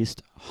 Elton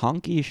released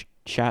Honky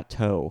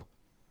Chateau,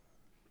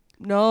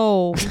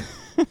 No.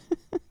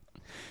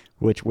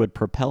 which would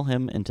propel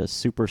him into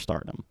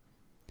superstardom.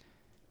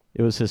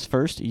 It was his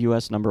first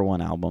U.S. number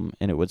 1 album,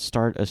 and it would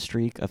start a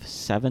streak of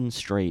 7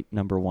 straight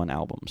number 1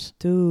 albums.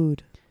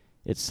 Dude.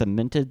 It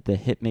cemented the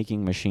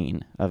hit-making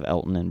machine of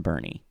Elton and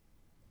Bernie.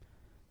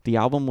 The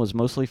album was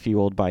mostly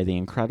fueled by the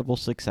incredible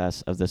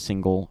success of the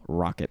single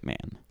Rocket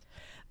Man.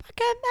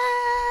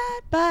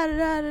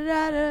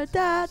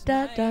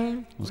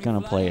 I was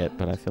going to play it,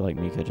 but I feel like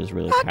Mika just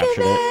really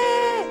captured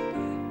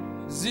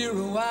it.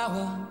 0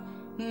 hour,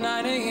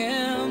 9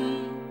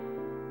 a.m.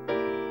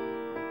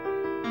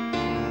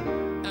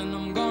 And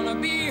I'm gonna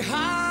be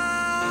high.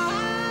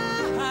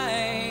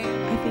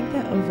 I think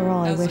that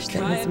overall, I wish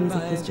that his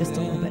music was just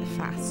a little bit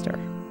faster.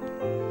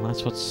 Well,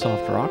 that's what's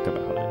soft rock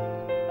about it.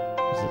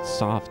 Is it's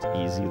soft,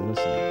 easy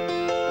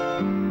listening.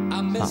 I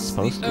It's not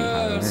supposed to be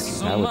high energy.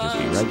 That would just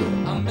be regular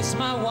I rock. miss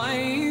my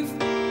wife.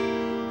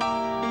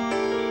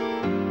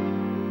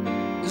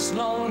 It's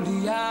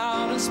lonely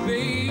out in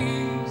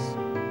space.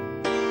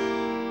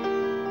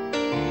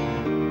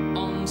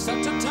 On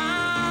such a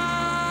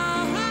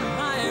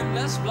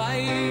timeless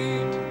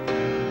flight.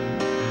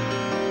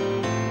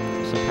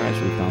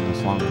 Surprised we've gone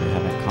this long and we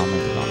haven't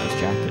commented on his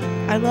jacket.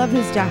 I love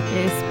his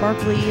jacket. It's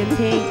sparkly and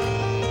pink.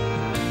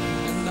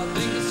 And I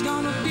think it's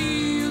gonna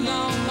be a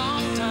long,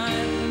 long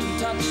time.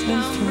 Touchdown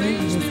trying to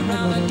brings me decide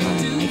round whether or not I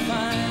to like it.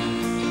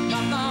 find.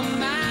 Not the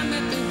man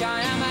that think I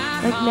am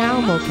at Like, now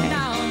I'm home. okay.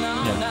 Now,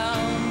 Yeah. now.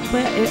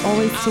 But it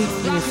always takes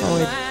me a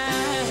solid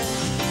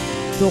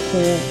the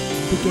whole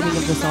beginning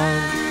of the song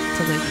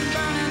to like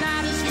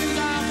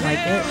like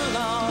it.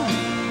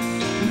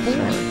 I'm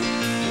bored.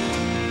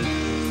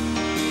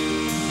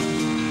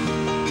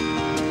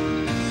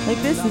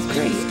 Like, this is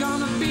great.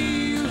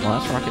 Well,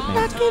 that's Rocket Man.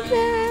 Rocket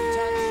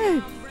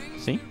Man!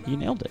 See? You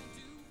nailed it.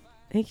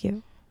 Thank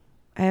you.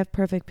 I have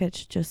perfect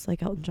pitch, just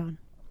like Elton John.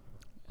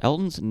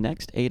 Elton's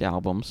next 8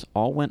 albums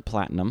all went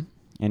platinum,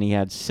 and he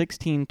had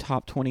 16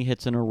 top 20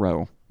 hits in a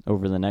row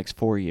over the next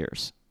 4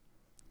 years.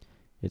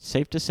 It's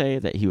safe to say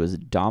that he was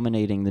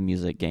dominating the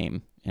music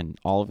game, and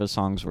all of his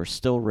songs were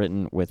still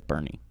written with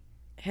Bernie.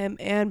 Him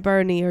and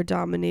Bernie are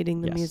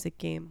dominating the Yes. music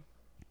game.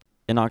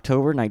 In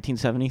October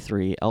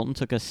 1973, Elton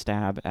took a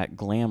stab at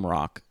glam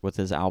rock with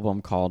his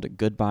album called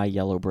Goodbye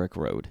Yellow Brick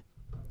Road.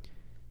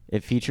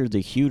 It featured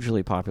the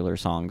hugely popular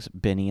songs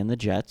Benny and the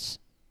Jets,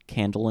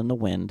 Candle in the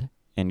Wind,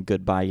 and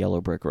Goodbye Yellow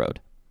Brick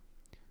Road.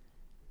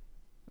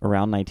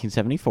 Around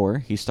 1974,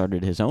 he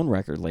started his own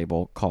record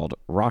label called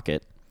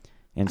Rocket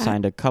and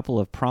signed a couple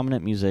of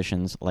prominent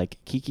musicians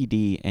like Kiki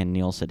D and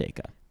Neil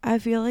Sedaka. I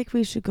feel like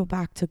we should go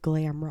back to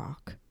glam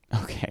rock.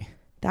 Okay.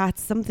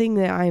 That's something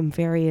that I'm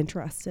very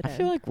interested I in.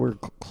 feel like we're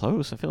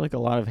close. I feel like a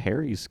lot of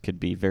Harry's could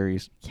be very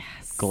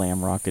yes.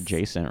 glam rock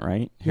adjacent,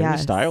 right? Harry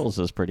Yes. Styles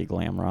is pretty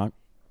glam rock.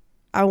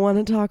 I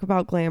want to talk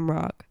about glam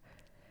rock.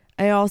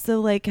 I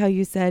also like how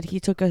you said he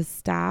took a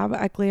stab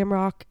at glam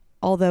rock,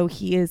 although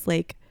he is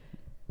like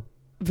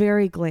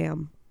very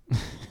glam.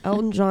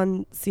 Elton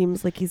John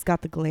seems like he's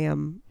got the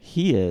glam.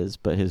 He is,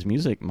 but his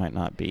music might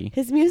not be.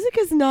 His music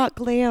is not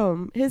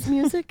glam. His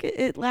music,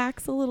 it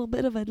lacks a little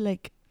bit of a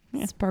like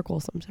sparkle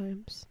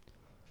sometimes.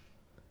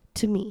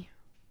 To me.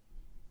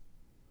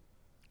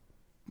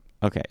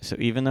 Okay, so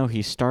even though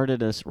he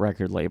started this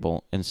record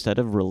label, instead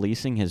of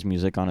releasing his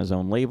music on his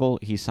own label,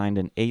 he signed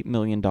an $8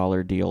 million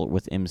deal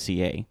with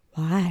MCA,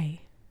 Why?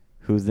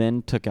 who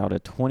then took out a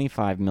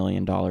 $25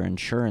 million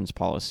insurance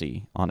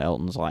policy on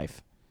Elton's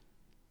life.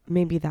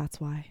 Maybe that's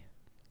why.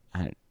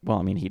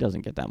 He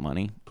doesn't get that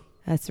money.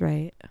 That's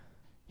right.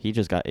 He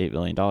just got $8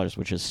 million,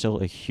 which is still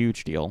a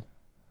huge deal.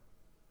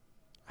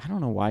 I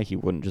don't know why he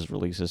wouldn't just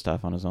release his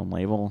stuff on his own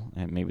label,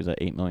 and maybe the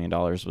 $8 million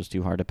was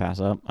too hard to pass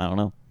up. I don't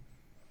know.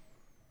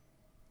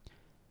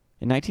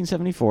 In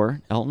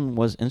 1974, Elton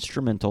was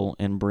instrumental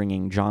in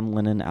bringing John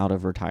Lennon out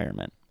of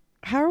retirement.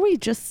 How are we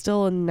just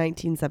still in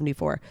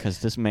 1974? Because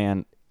this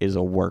man is a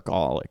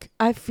workaholic.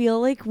 I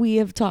feel like we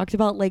have talked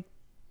about like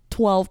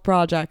 12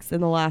 projects in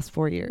the last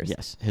 4 years.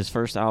 Yes. His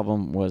first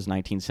album was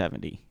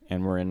 1970,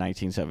 and we're in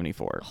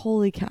 1974.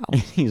 Holy cow.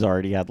 He's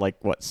already had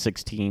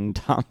 16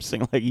 tops.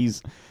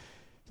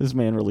 This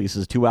man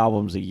releases 2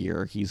 albums a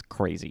year. He's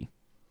crazy.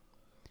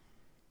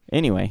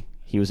 Anyway,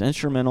 he was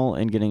instrumental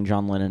in getting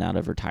John Lennon out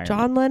of retirement.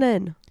 John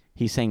Lennon.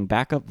 He sang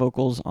backup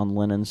vocals on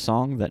Lennon's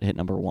song that hit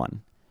number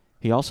 1.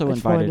 He also Which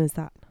invited... one is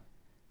that?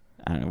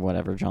 I don't know,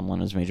 whatever John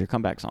Lennon's major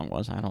comeback song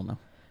was. I don't know.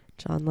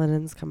 John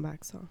Lennon's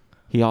comeback song.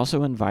 He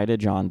also invited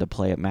John to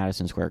play at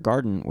Madison Square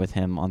Garden with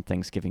him on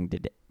Thanksgiving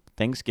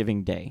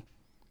Day.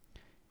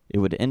 It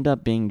would end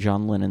up being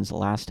John Lennon's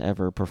last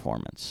ever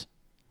performance.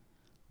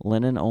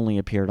 Lennon only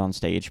appeared on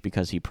stage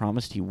because he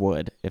promised he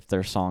would if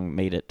their song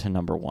made it to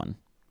number 1.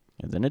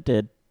 And then it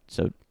did,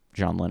 so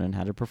John Lennon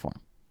had to perform.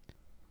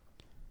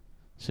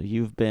 So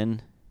you've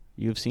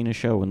seen a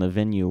show in the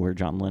venue where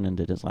John Lennon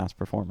did his last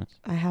performance.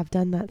 I have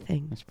done that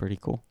thing. That's pretty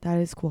cool. That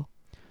is cool.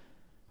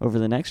 Over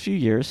the next few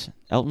years,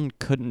 Elton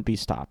couldn't be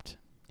stopped.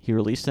 He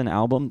released an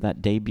album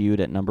that debuted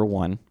at number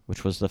 1,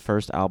 which was the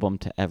first album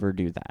to ever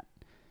do that.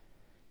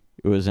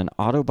 It was an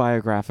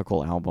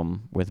autobiographical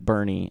album with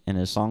Bernie, and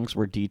his songs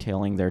were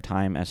detailing their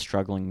time as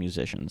struggling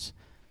musicians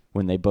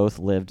when they both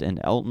lived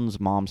in Elton's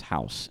mom's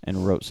house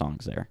and wrote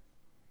songs there.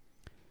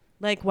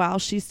 Like, while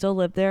she still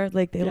lived there?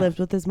 Like, they lived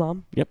with his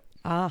mom? Yep.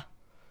 Ah.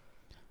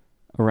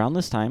 Around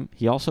this time,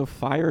 he also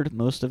fired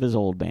most of his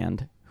old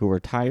band, who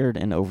were tired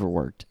and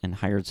overworked, and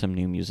hired some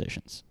new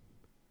musicians.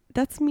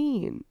 That's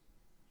mean.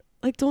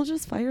 Like, don't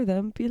just fire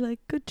them. Be like,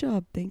 good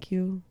job, thank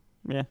you.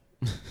 Yeah.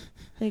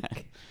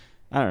 Like,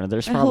 I don't know.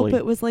 There's I probably... hope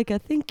it was like a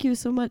thank you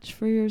so much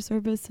for your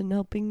service and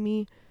helping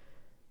me.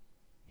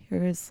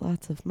 Here is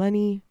lots of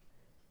money.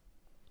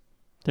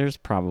 There's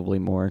probably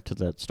more to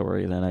that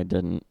story than I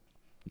didn't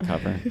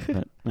cover,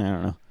 but I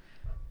don't know.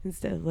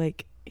 Instead of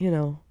like,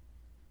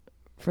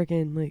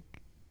 freaking like,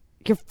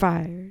 you're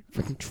fired.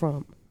 Freaking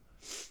Trump.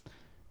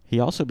 He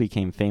also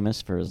became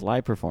famous for his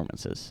live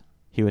performances.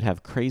 He would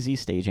have crazy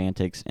stage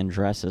antics and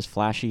dress as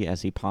flashy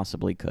as he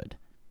possibly could.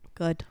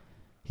 Good.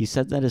 He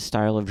said that his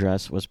style of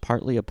dress was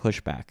partly a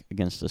pushback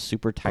against the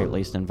super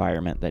tight-laced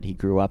environment that he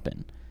grew up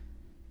in.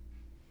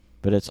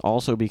 But it's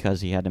also because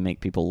he had to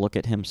make people look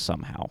at him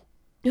somehow.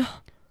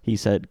 He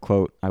said,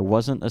 quote, "I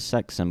wasn't a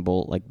sex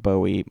symbol like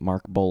Bowie,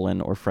 Mark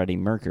Bolan, or Freddie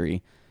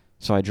Mercury,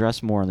 so I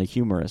dressed more on the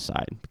humorous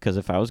side, because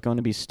if I was going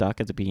to be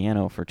stuck at the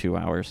piano for 2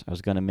 hours, I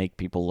was going to make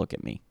people look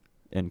at me."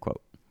 End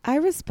quote. I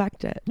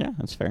respect it. Yeah,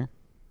 that's fair.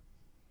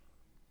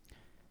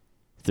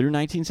 Through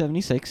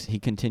 1976, he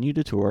continued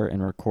to tour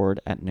and record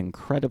at an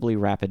incredibly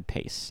rapid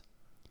pace.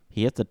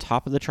 He hit the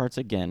top of the charts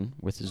again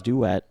with his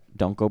duet,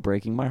 Don't Go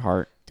Breaking My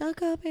Heart, Don't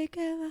go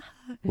breaking my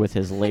heart. with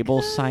his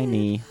label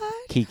signee,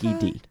 Kiki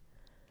D.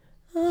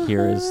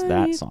 Here is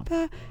that song.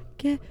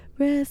 Get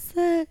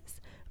restless,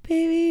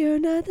 baby, you're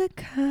not the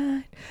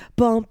kind.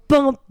 Boom,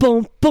 boom,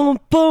 boom, boom,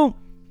 boom.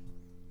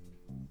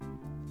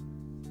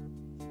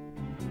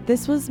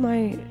 This was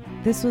my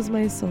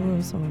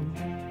solo song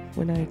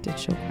when I did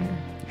show choir.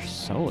 Your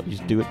solo.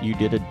 You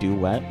did a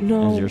duet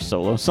No. as your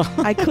solo song.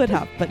 I could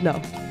have, but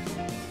no.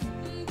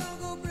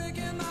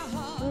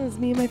 It was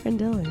me and my friend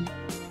Dylan.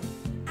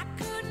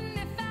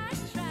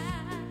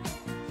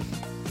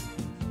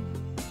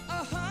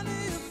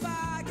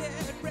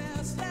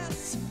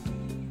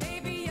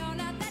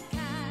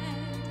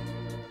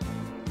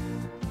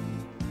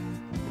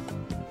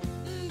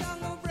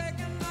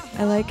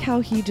 I like how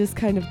he just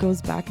kind of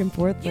goes back and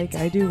forth like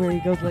I do, where he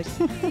goes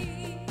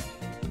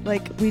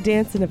like we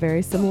dance in a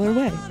very similar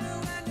way.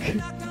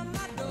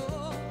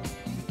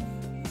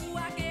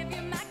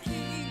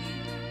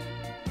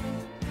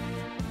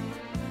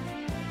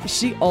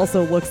 She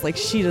also looks like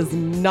she does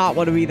not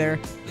want to be there.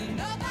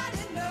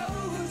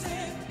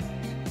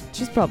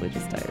 She's probably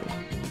just tired.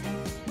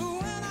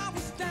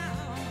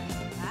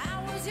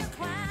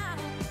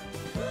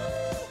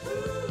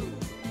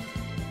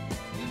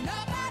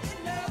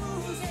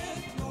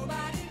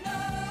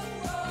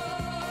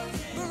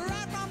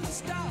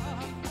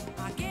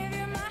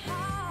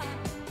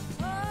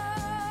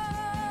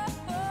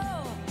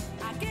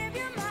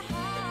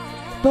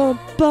 Bum,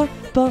 bum,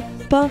 bum,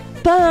 bum,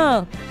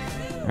 bum.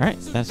 All right,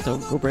 that's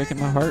Don't Go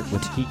Breaking My Heart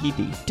with Kiki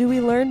D. Do we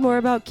learn more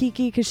about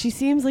Kiki? Because she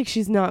seems like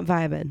she's not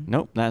vibing.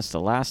 Nope, that's the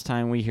last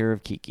time we hear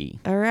of Kiki.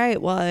 All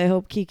right, well, I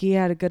hope Kiki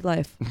had a good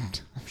life.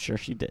 I'm sure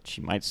she did.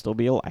 She might still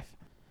be alive.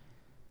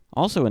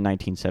 Also in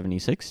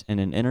 1976, in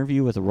an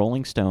interview with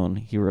Rolling Stone,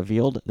 he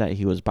revealed that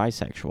he was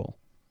bisexual.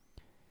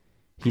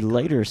 He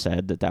later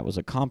said that that was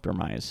a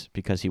compromise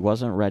because he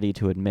wasn't ready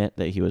to admit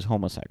that he was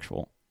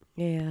homosexual.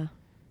 Yeah.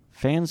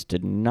 Fans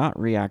did not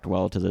react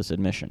well to this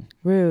admission.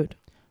 Rude.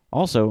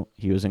 Also,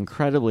 he was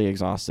incredibly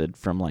exhausted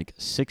from like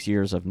 6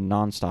 years of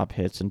nonstop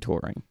hits and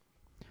touring.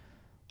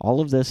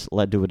 All of this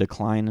led to a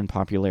decline in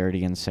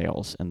popularity and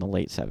sales in the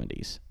late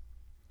 70s.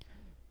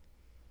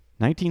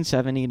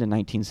 1970 to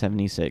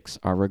 1976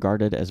 are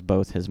regarded as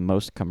both his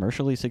most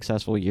commercially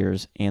successful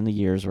years and the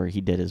years where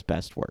he did his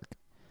best work.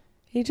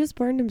 He just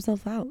burned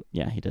himself out.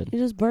 Yeah, he did. He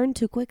just burned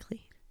too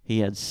quickly. He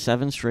had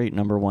 7 straight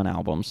 #1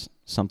 albums,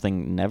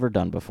 something never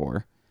done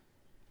before.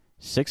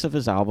 6 of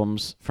his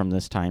albums from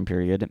this time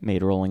period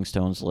made Rolling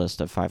Stone's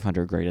list of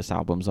 500 greatest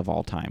albums of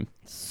all time.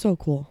 So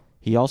cool.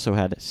 He also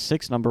had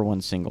 6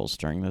 #1 singles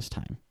during this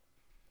time,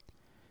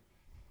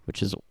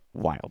 which is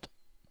wild.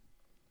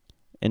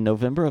 In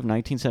November of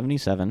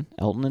 1977,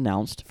 Elton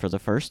announced for the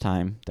first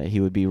time that he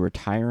would be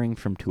retiring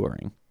from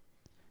touring,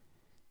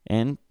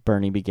 and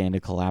Bernie began to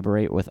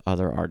collaborate with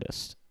other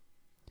artists.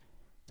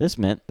 This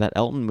meant that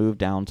Elton moved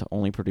down to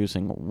only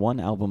producing 1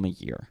 album a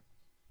year.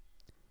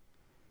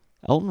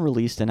 Elton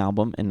released an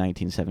album in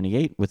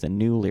 1978 with a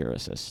new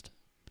lyricist.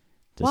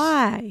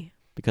 Why?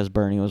 Because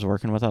Bernie was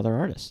working with other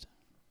artists.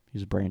 He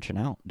was branching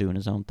out, doing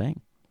his own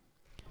thing.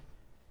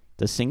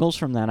 The singles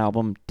from that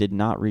album did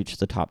not reach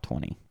the top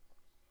 20.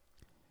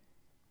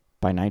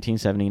 By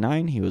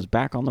 1979, he was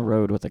back on the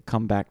road with a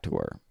comeback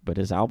tour, but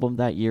his album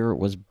that year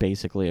was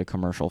basically a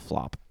commercial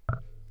flop.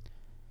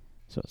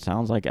 So it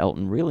sounds like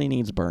Elton really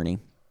needs Bernie.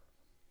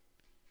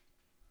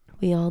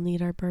 We all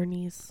need our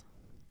Bernies.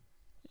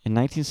 In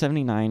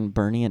 1979,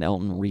 Bernie and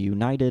Elton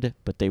reunited,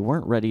 but they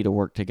weren't ready to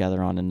work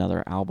together on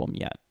another album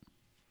yet.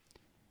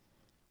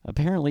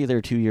 Apparently,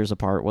 their 2 years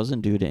apart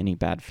wasn't due to any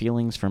bad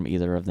feelings from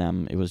either of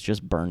them. It was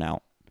just burnout.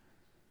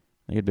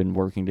 They had been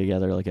working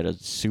together like at a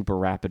super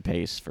rapid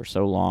pace for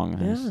so long.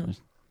 Yeah.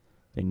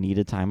 They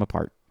needed time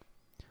apart.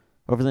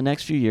 Over the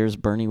next few years,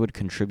 Bernie would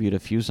contribute a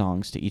few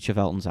songs to each of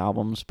Elton's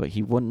albums, but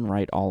he wouldn't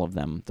write all of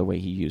them the way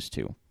he used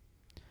to.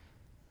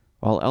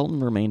 While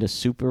Elton remained a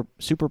super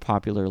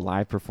popular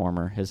live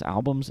performer, his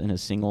albums and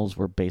his singles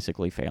were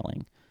basically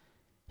failing.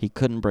 He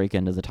couldn't break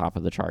into the top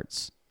of the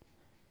charts.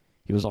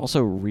 He was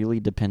also really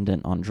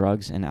dependent on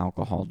drugs and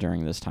alcohol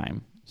during this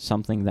time,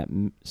 something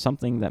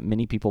that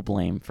many people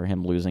blame for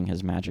him losing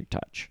his magic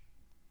touch.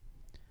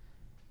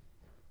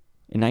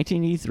 In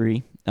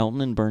 1983, Elton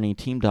and Bernie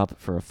teamed up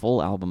for a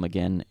full album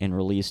again and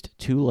released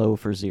Too Low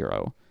for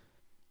Zero,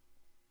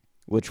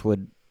 which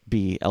would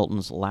be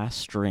Elton's last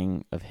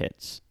string of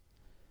hits.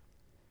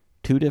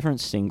 2 different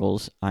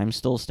singles, I'm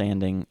Still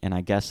Standing, and I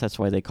guess that's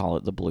why they call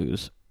it The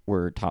Blues,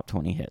 were top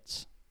 20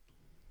 hits.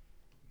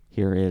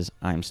 Here is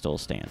I'm Still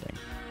Standing.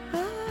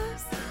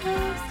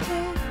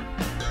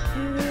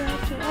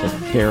 It's a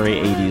very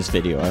 80s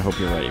video. I hope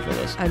you're ready for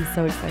this. I'm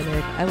so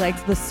excited. I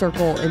liked the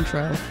circle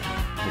intro.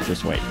 But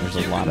just wait, there's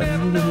a lot of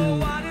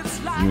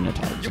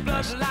unitards in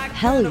this.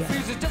 Hell yeah.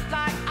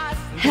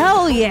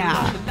 Hell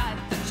yeah.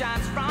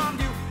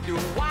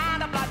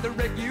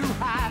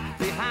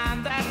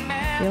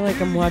 I feel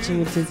like I'm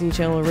watching a Disney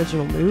Channel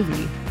original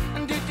movie,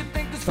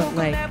 but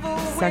like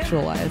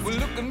sexualized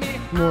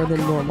more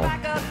than normal. I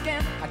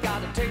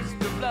got a taste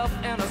of love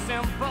in a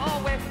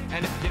simple way.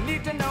 And if you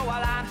need to know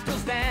while I'm still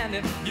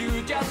standing,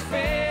 you just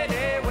fade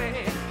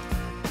away.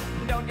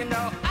 Don't you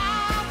know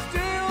I'm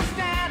still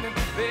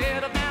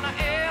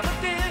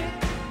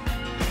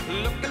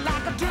looking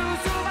like a true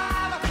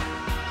survivor,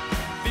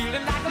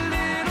 feeling like a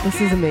little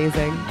This is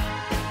amazing.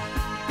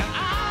 and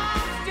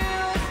I'm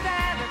still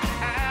standing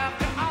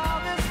after all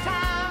this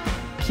time,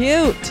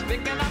 Cute.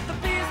 picking up the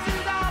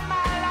pieces of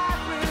my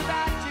life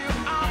without you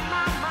on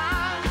my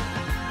mind.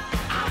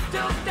 I'm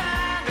still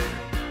standing.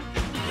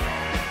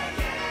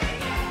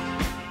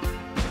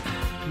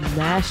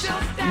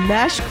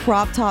 Mesh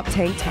crop top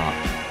tank top.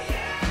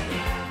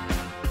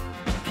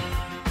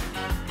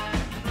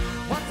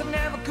 Once I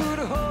never could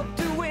have hoped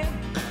to win.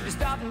 You're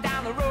starting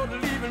down the road,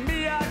 leaving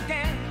me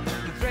again.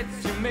 The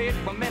threats you made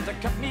were meant to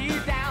cut me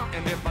down.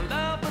 And if my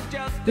love was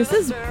just This a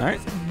is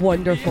service,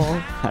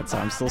 wonderful. That's how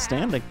I'm still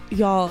standing.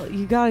 Y'all,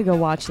 you gotta go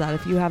watch that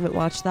if you haven't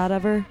watched that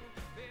ever.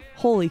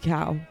 Holy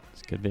cow.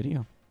 It's a good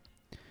video.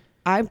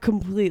 I'm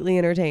completely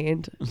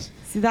entertained.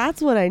 See,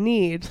 that's what I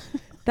need.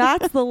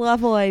 That's the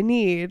level I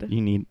need. You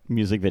need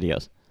music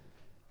videos.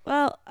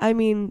 Well, I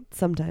mean,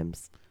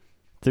 sometimes.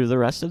 Through the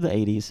rest of the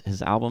 80s,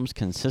 his albums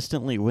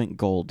consistently went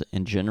gold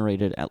and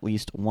generated at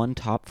least one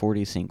top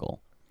 40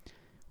 single,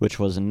 which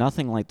was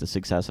nothing like the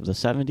success of the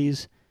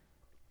 70s,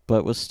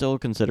 but was still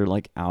considered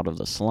like out of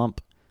the slump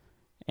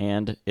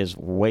and is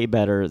way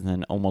better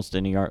than almost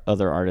any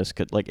other artist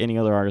could. Like any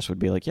other artist would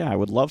be like, yeah, I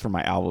would love for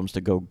my albums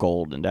to go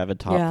gold and to have a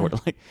top 40.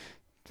 Like,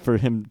 for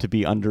him to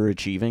be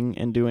underachieving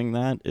and doing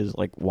that is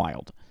like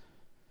wild.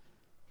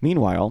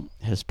 Meanwhile,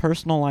 his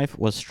personal life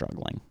was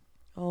struggling.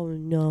 Oh,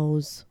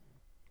 noes.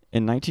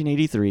 In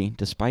 1983,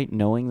 despite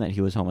knowing that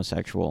he was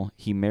homosexual,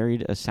 he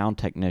married a sound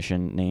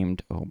technician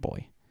named, oh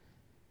boy,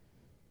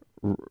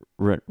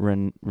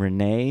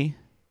 Renee,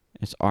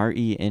 it's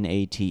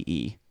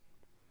Renate,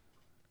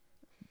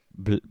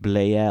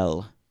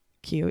 Blauel,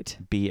 Cute.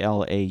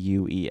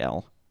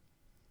 Blauel,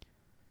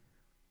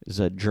 is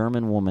a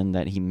German woman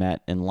that he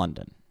met in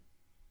London.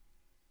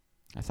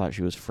 I thought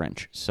she was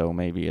French, so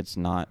maybe it's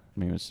not,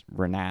 maybe it's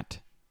Renat.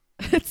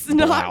 It's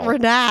not Wow.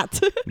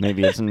 Renat.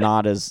 Maybe it's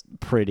not as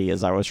pretty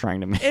as I was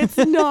trying to make. It's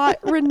not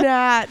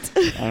Renat.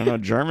 I don't know,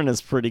 German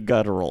is pretty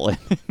guttural.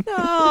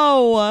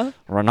 No.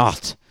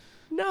 Renat.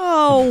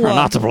 No.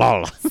 Renate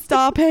Blau.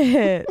 Stop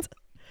it.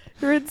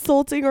 You're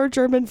insulting our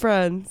German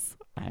friends.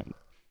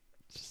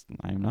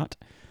 I'm not.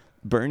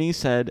 Bernie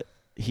said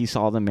he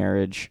saw the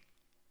marriage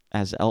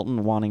as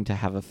Elton wanting to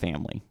have a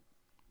family.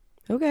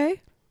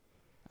 Okay.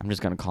 I'm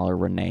just going to call her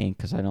Renee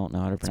because I don't know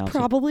how to pronounce it.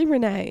 Probably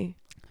Renee.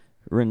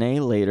 Renee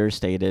later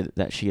stated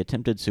that she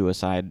attempted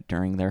suicide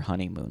during their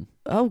honeymoon.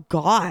 Oh,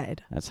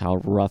 God. That's how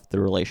rough the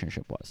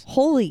relationship was.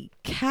 Holy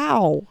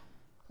cow.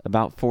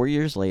 About 4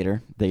 years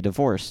later, they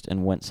divorced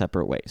and went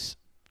separate ways.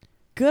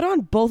 Good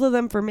on both of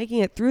them for making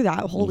it through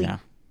that. Holy Yeah.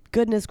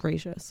 goodness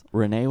gracious.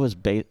 Renee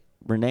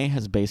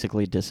has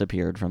basically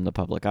disappeared from the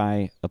public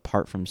eye,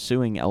 apart from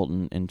suing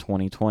Elton in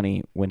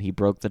 2020 when he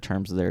broke the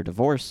terms of their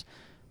divorce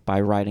by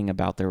writing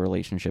about their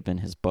relationship in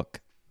his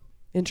book.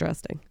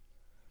 Interesting.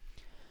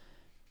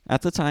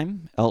 At the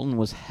time, Elton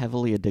was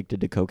heavily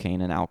addicted to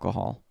cocaine and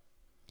alcohol.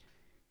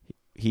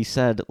 He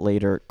said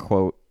later,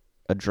 quote,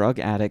 "A drug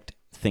addict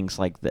thinks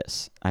like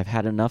this. I've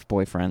had enough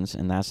boyfriends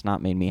and that's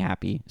not made me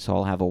happy, so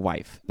I'll have a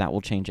wife. That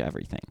will change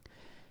everything."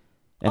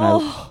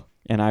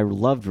 And I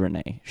loved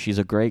Renee. She's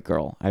a great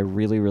girl. I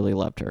really, really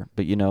loved her.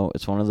 But, you know,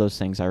 it's one of those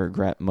things I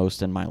regret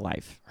most in my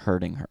life,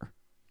 hurting her.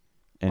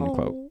 End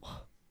quote.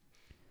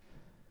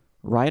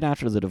 Right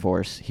after the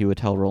divorce, he would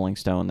tell Rolling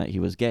Stone that he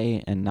was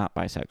gay and not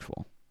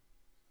bisexual.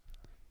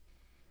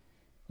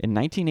 In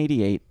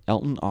 1988,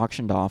 Elton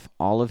auctioned off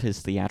all of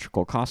his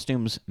theatrical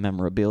costumes,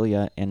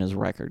 memorabilia, and his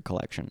record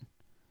collection.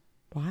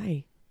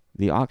 Why?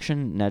 The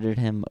auction netted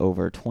him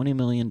over $20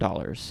 million.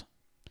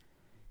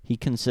 He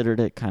considered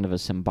it kind of a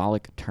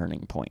symbolic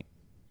turning point.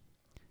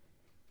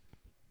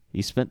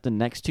 He spent the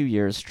next 2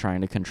 years trying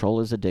to control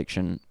his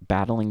addiction,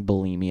 battling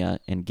bulimia,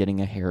 and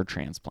getting a hair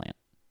transplant.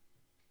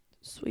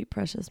 Sweet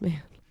precious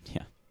man.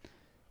 Yeah.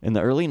 In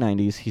the early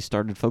 90s, he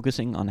started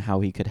focusing on how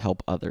he could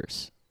help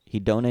others. He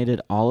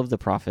donated all of the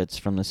profits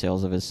from the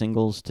sales of his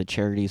singles to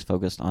charities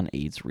focused on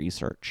AIDS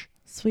research.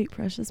 Sweet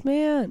precious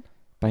man.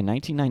 By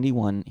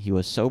 1991, he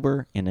was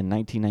sober, and in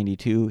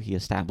 1992, he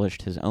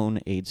established his own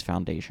AIDS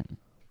foundation.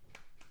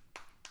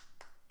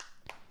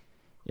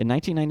 In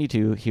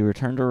 1992, he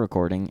returned to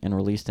recording and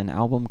released an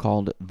album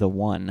called The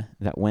One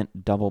that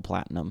went double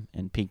platinum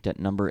and peaked at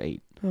number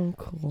 8, Oh,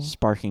 cool.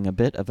 sparking a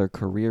bit of a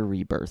career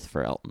rebirth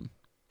for Elton.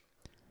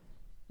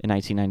 In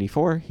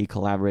 1994, he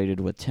collaborated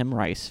with Tim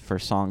Rice for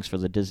songs for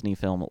the Disney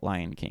film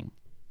Lion King.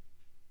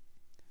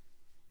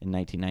 In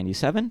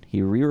 1997,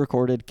 he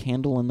re-recorded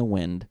Candle in the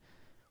Wind,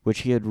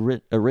 which he had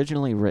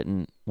originally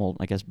written, well,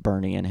 I guess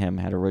Bernie and him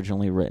had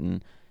originally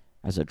written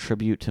as a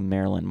tribute to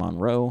Marilyn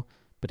Monroe,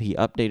 but he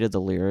updated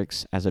the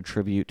lyrics as a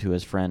tribute to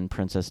his friend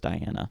Princess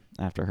Diana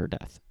after her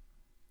death.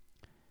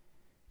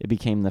 It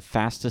became the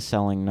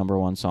fastest-selling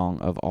 #1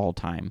 song of all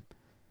time,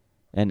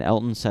 and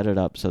Elton set it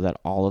up so that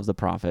all of the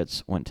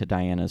profits went to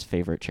Diana's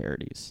favorite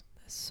charities.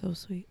 That's so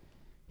sweet.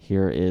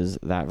 Here is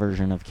that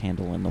version of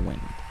Candle in the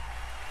Wind.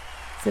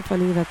 Is it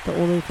funny that the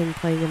only thing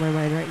playing in my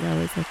mind right now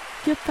is a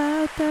Your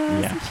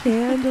 5,000 Yeah.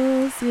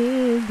 candles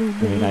in the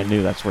I mean, I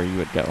knew that's where you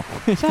would go.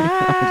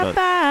 Bye,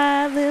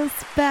 bye, little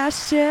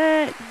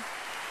Sebastian.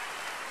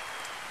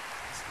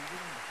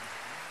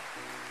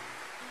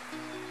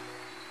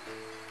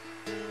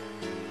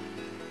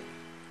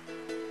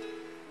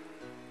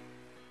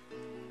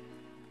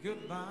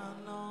 Goodbye,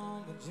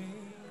 Norma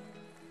Jean.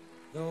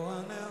 Though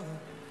I never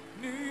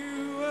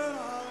knew what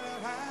all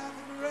that had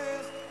the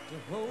rest to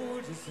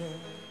hold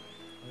yourself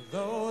with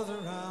those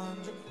around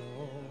you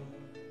crawl.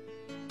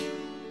 They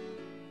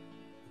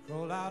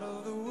crawled out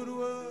of the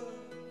woodwork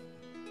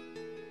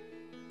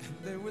and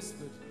they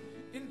whispered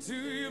into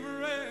your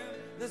brain.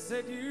 They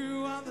said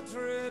you on the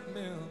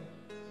treadmill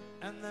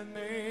and they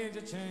made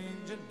you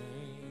change your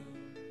name.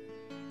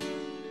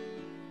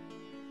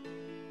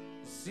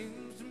 It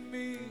seems to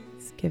me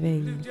It's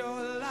giving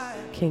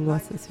King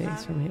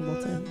What's-His-Face from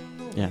Hamilton.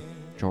 Yeah,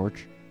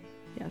 George.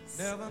 Yes.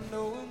 Never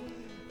knowing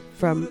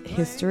From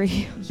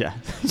history. Yeah.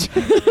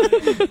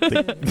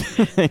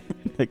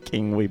 the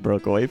king we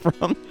broke away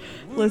from.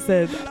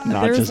 Listen,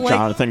 Not there's just like,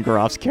 Jonathan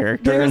Groff's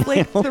character. There's in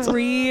like Hamilton.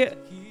 3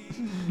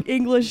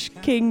 English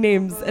king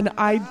names, and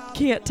I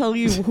can't tell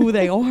you who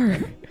they are.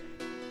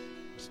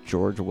 It's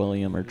George,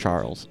 William, or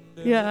Charles.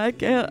 Yeah, I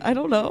can't. I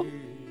don't know.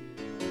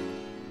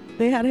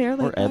 They had hair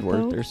like Or that, Edward.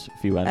 though. There's a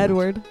few Edwards.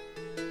 Edward.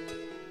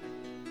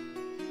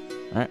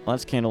 All right,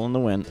 let's Candle in the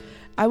Wind.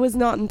 I was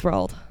not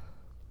enthralled.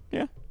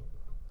 Yeah.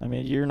 I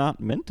mean, you're not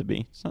meant to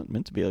be. It's not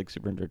meant to be like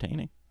super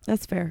entertaining.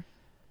 That's fair.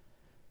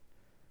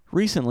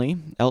 Recently,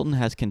 Elton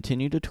has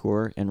continued to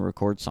tour and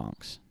record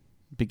songs.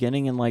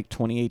 Beginning in like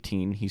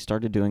 2018, he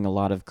started doing a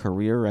lot of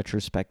career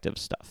retrospective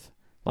stuff,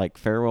 like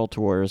farewell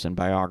tours and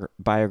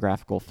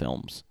biographical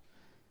films.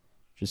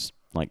 Just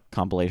like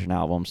compilation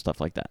albums, stuff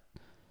like that.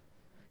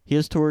 He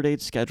has tour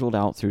dates scheduled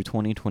out through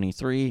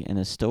 2023 and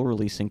is still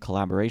releasing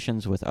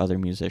collaborations with other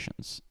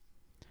musicians.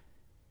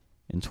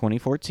 In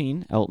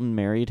 2014, Elton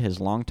married his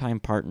longtime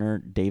partner,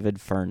 David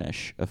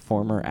Furnish, a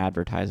former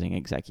advertising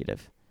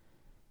executive.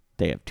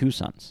 They have 2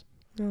 sons.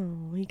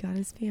 Oh, he got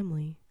his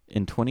family.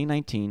 In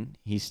 2019,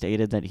 he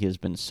stated that he has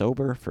been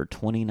sober for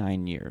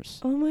 29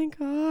 years. Oh my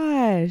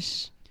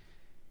gosh.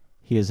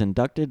 He is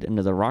inducted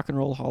into the Rock and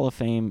Roll Hall of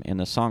Fame and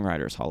the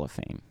Songwriters Hall of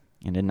Fame.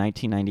 And in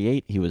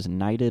 1998, he was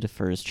knighted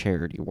for his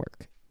charity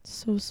work.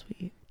 So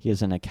sweet. He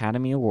has an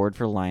Academy Award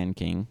for Lion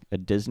King, a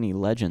Disney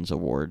Legends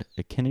Award,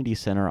 a Kennedy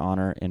Center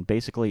honor, and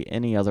basically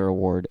any other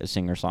award a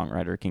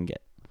singer-songwriter can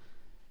get.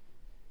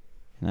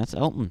 And that's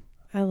Elton.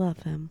 I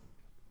love him.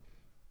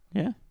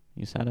 Yeah,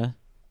 he's had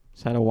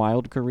a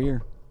wild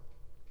career.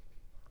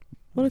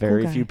 What a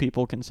Very cool guy. few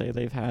people can say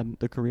they've had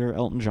the career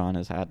Elton John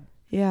has had.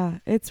 Yeah,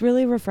 it's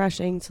really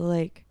refreshing to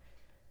like,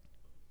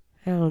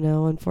 I don't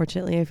know,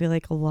 unfortunately I feel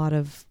like a lot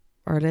of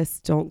artists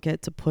don't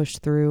get to push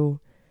through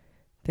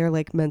their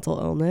like mental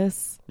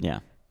illness Yeah.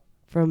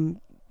 from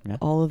Yeah.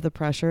 all of the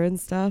pressure and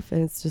stuff,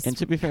 and it's just And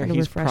to be fair, kinda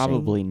he's refreshing.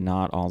 probably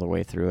not all the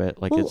way through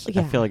it. Like Well, I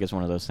yeah. feel like it's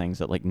one of those things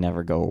that like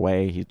never go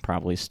away. He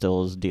probably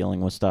still is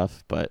dealing with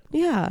stuff, but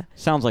Yeah.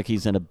 sounds like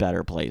he's in a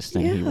better place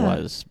than he Yeah.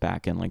 was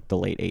back in like the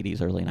late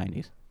 80s, early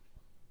 90s.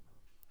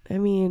 I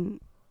mean,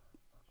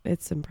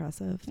 it's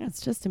impressive. Yeah.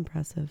 It's just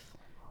impressive.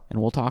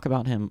 And we'll talk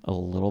about him a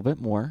little bit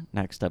more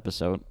next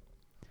episode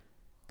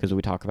because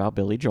we talk about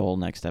Billy Joel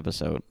next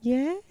episode.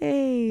 Yay.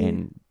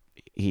 And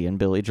he and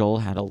Billy Joel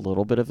had a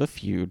little bit of a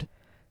feud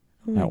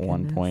Oh my at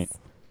one goodness. point.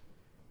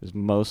 It was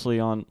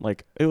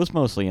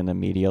mostly in the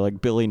media.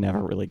 Like Billy never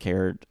really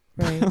cared.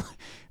 Right. It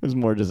was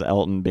more just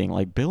Elton being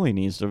like, Billy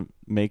needs to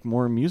make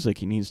more music.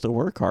 He needs to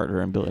work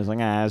harder. And Billy's like,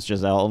 it's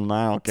just Elton.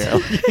 I don't care.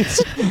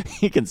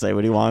 He can say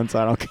what he wants.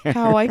 I don't care.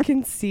 How I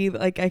can see,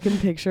 like, I can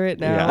picture it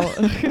now.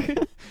 Yeah.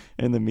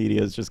 And the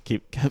media's just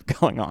kept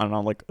going on. And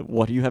I'm like,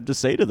 what do you have to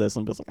say to this?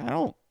 And Bill's like, I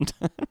don't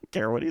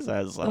care what he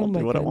says. I'll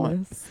do what I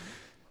want.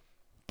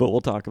 But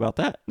we'll talk about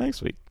that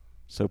next week.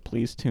 So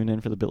please tune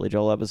in for the Billy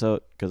Joel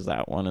episode because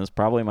that one is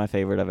probably my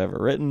favorite I've ever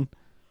written.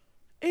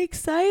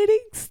 Exciting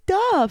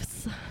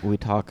stuff. We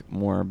talk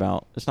more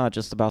about, it's not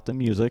just about the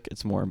music.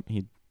 It's more,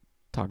 he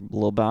talked a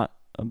little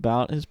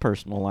about his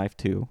personal life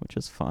too, which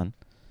is fun.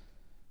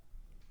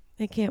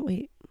 I can't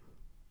wait.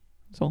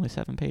 It's only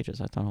 7 pages.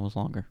 I thought it was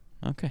longer.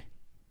 Okay.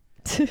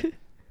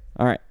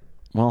 All right.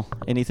 Well,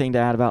 anything to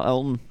add about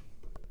Elton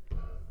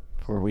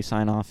before we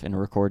sign off and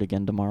record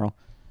again tomorrow?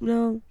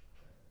 No,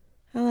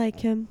 I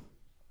like him.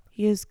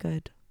 He is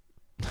good.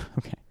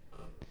 Okay.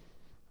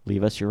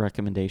 Leave us your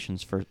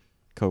recommendations for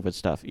COVID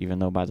stuff, even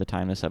though by the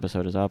time this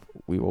episode is up,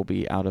 we will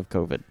be out of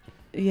COVID.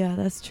 Yeah,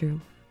 that's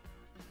true.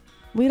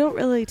 We don't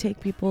really take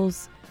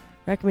people's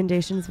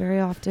recommendations very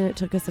often. It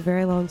took us a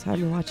very long time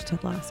to watch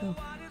Ted Lasso.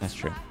 That's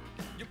true.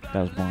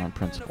 That was more on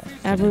principle. than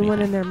Everyone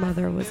anything. and their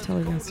mother was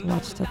telling us to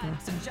watch Ted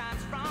Lasso.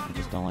 I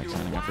just don't like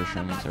signing up for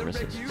streaming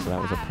services, so that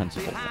was a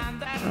principle thing.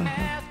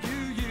 Uh-huh.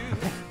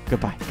 Okay.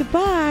 Goodbye.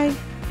 Goodbye.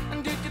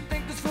 And did you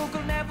think this fool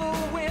could never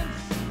win?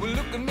 Well,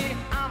 look at me,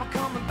 I'm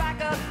coming back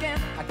again.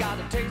 I got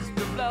a taste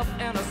of love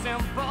in a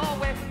simple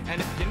way.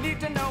 And if you need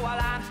to know while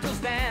I'm still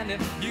standing,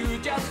 you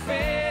just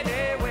fade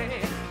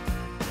away.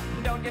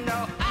 Don't you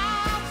know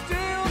I'm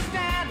still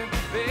standing?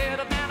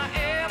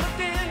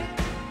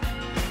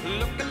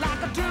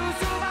 to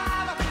survive.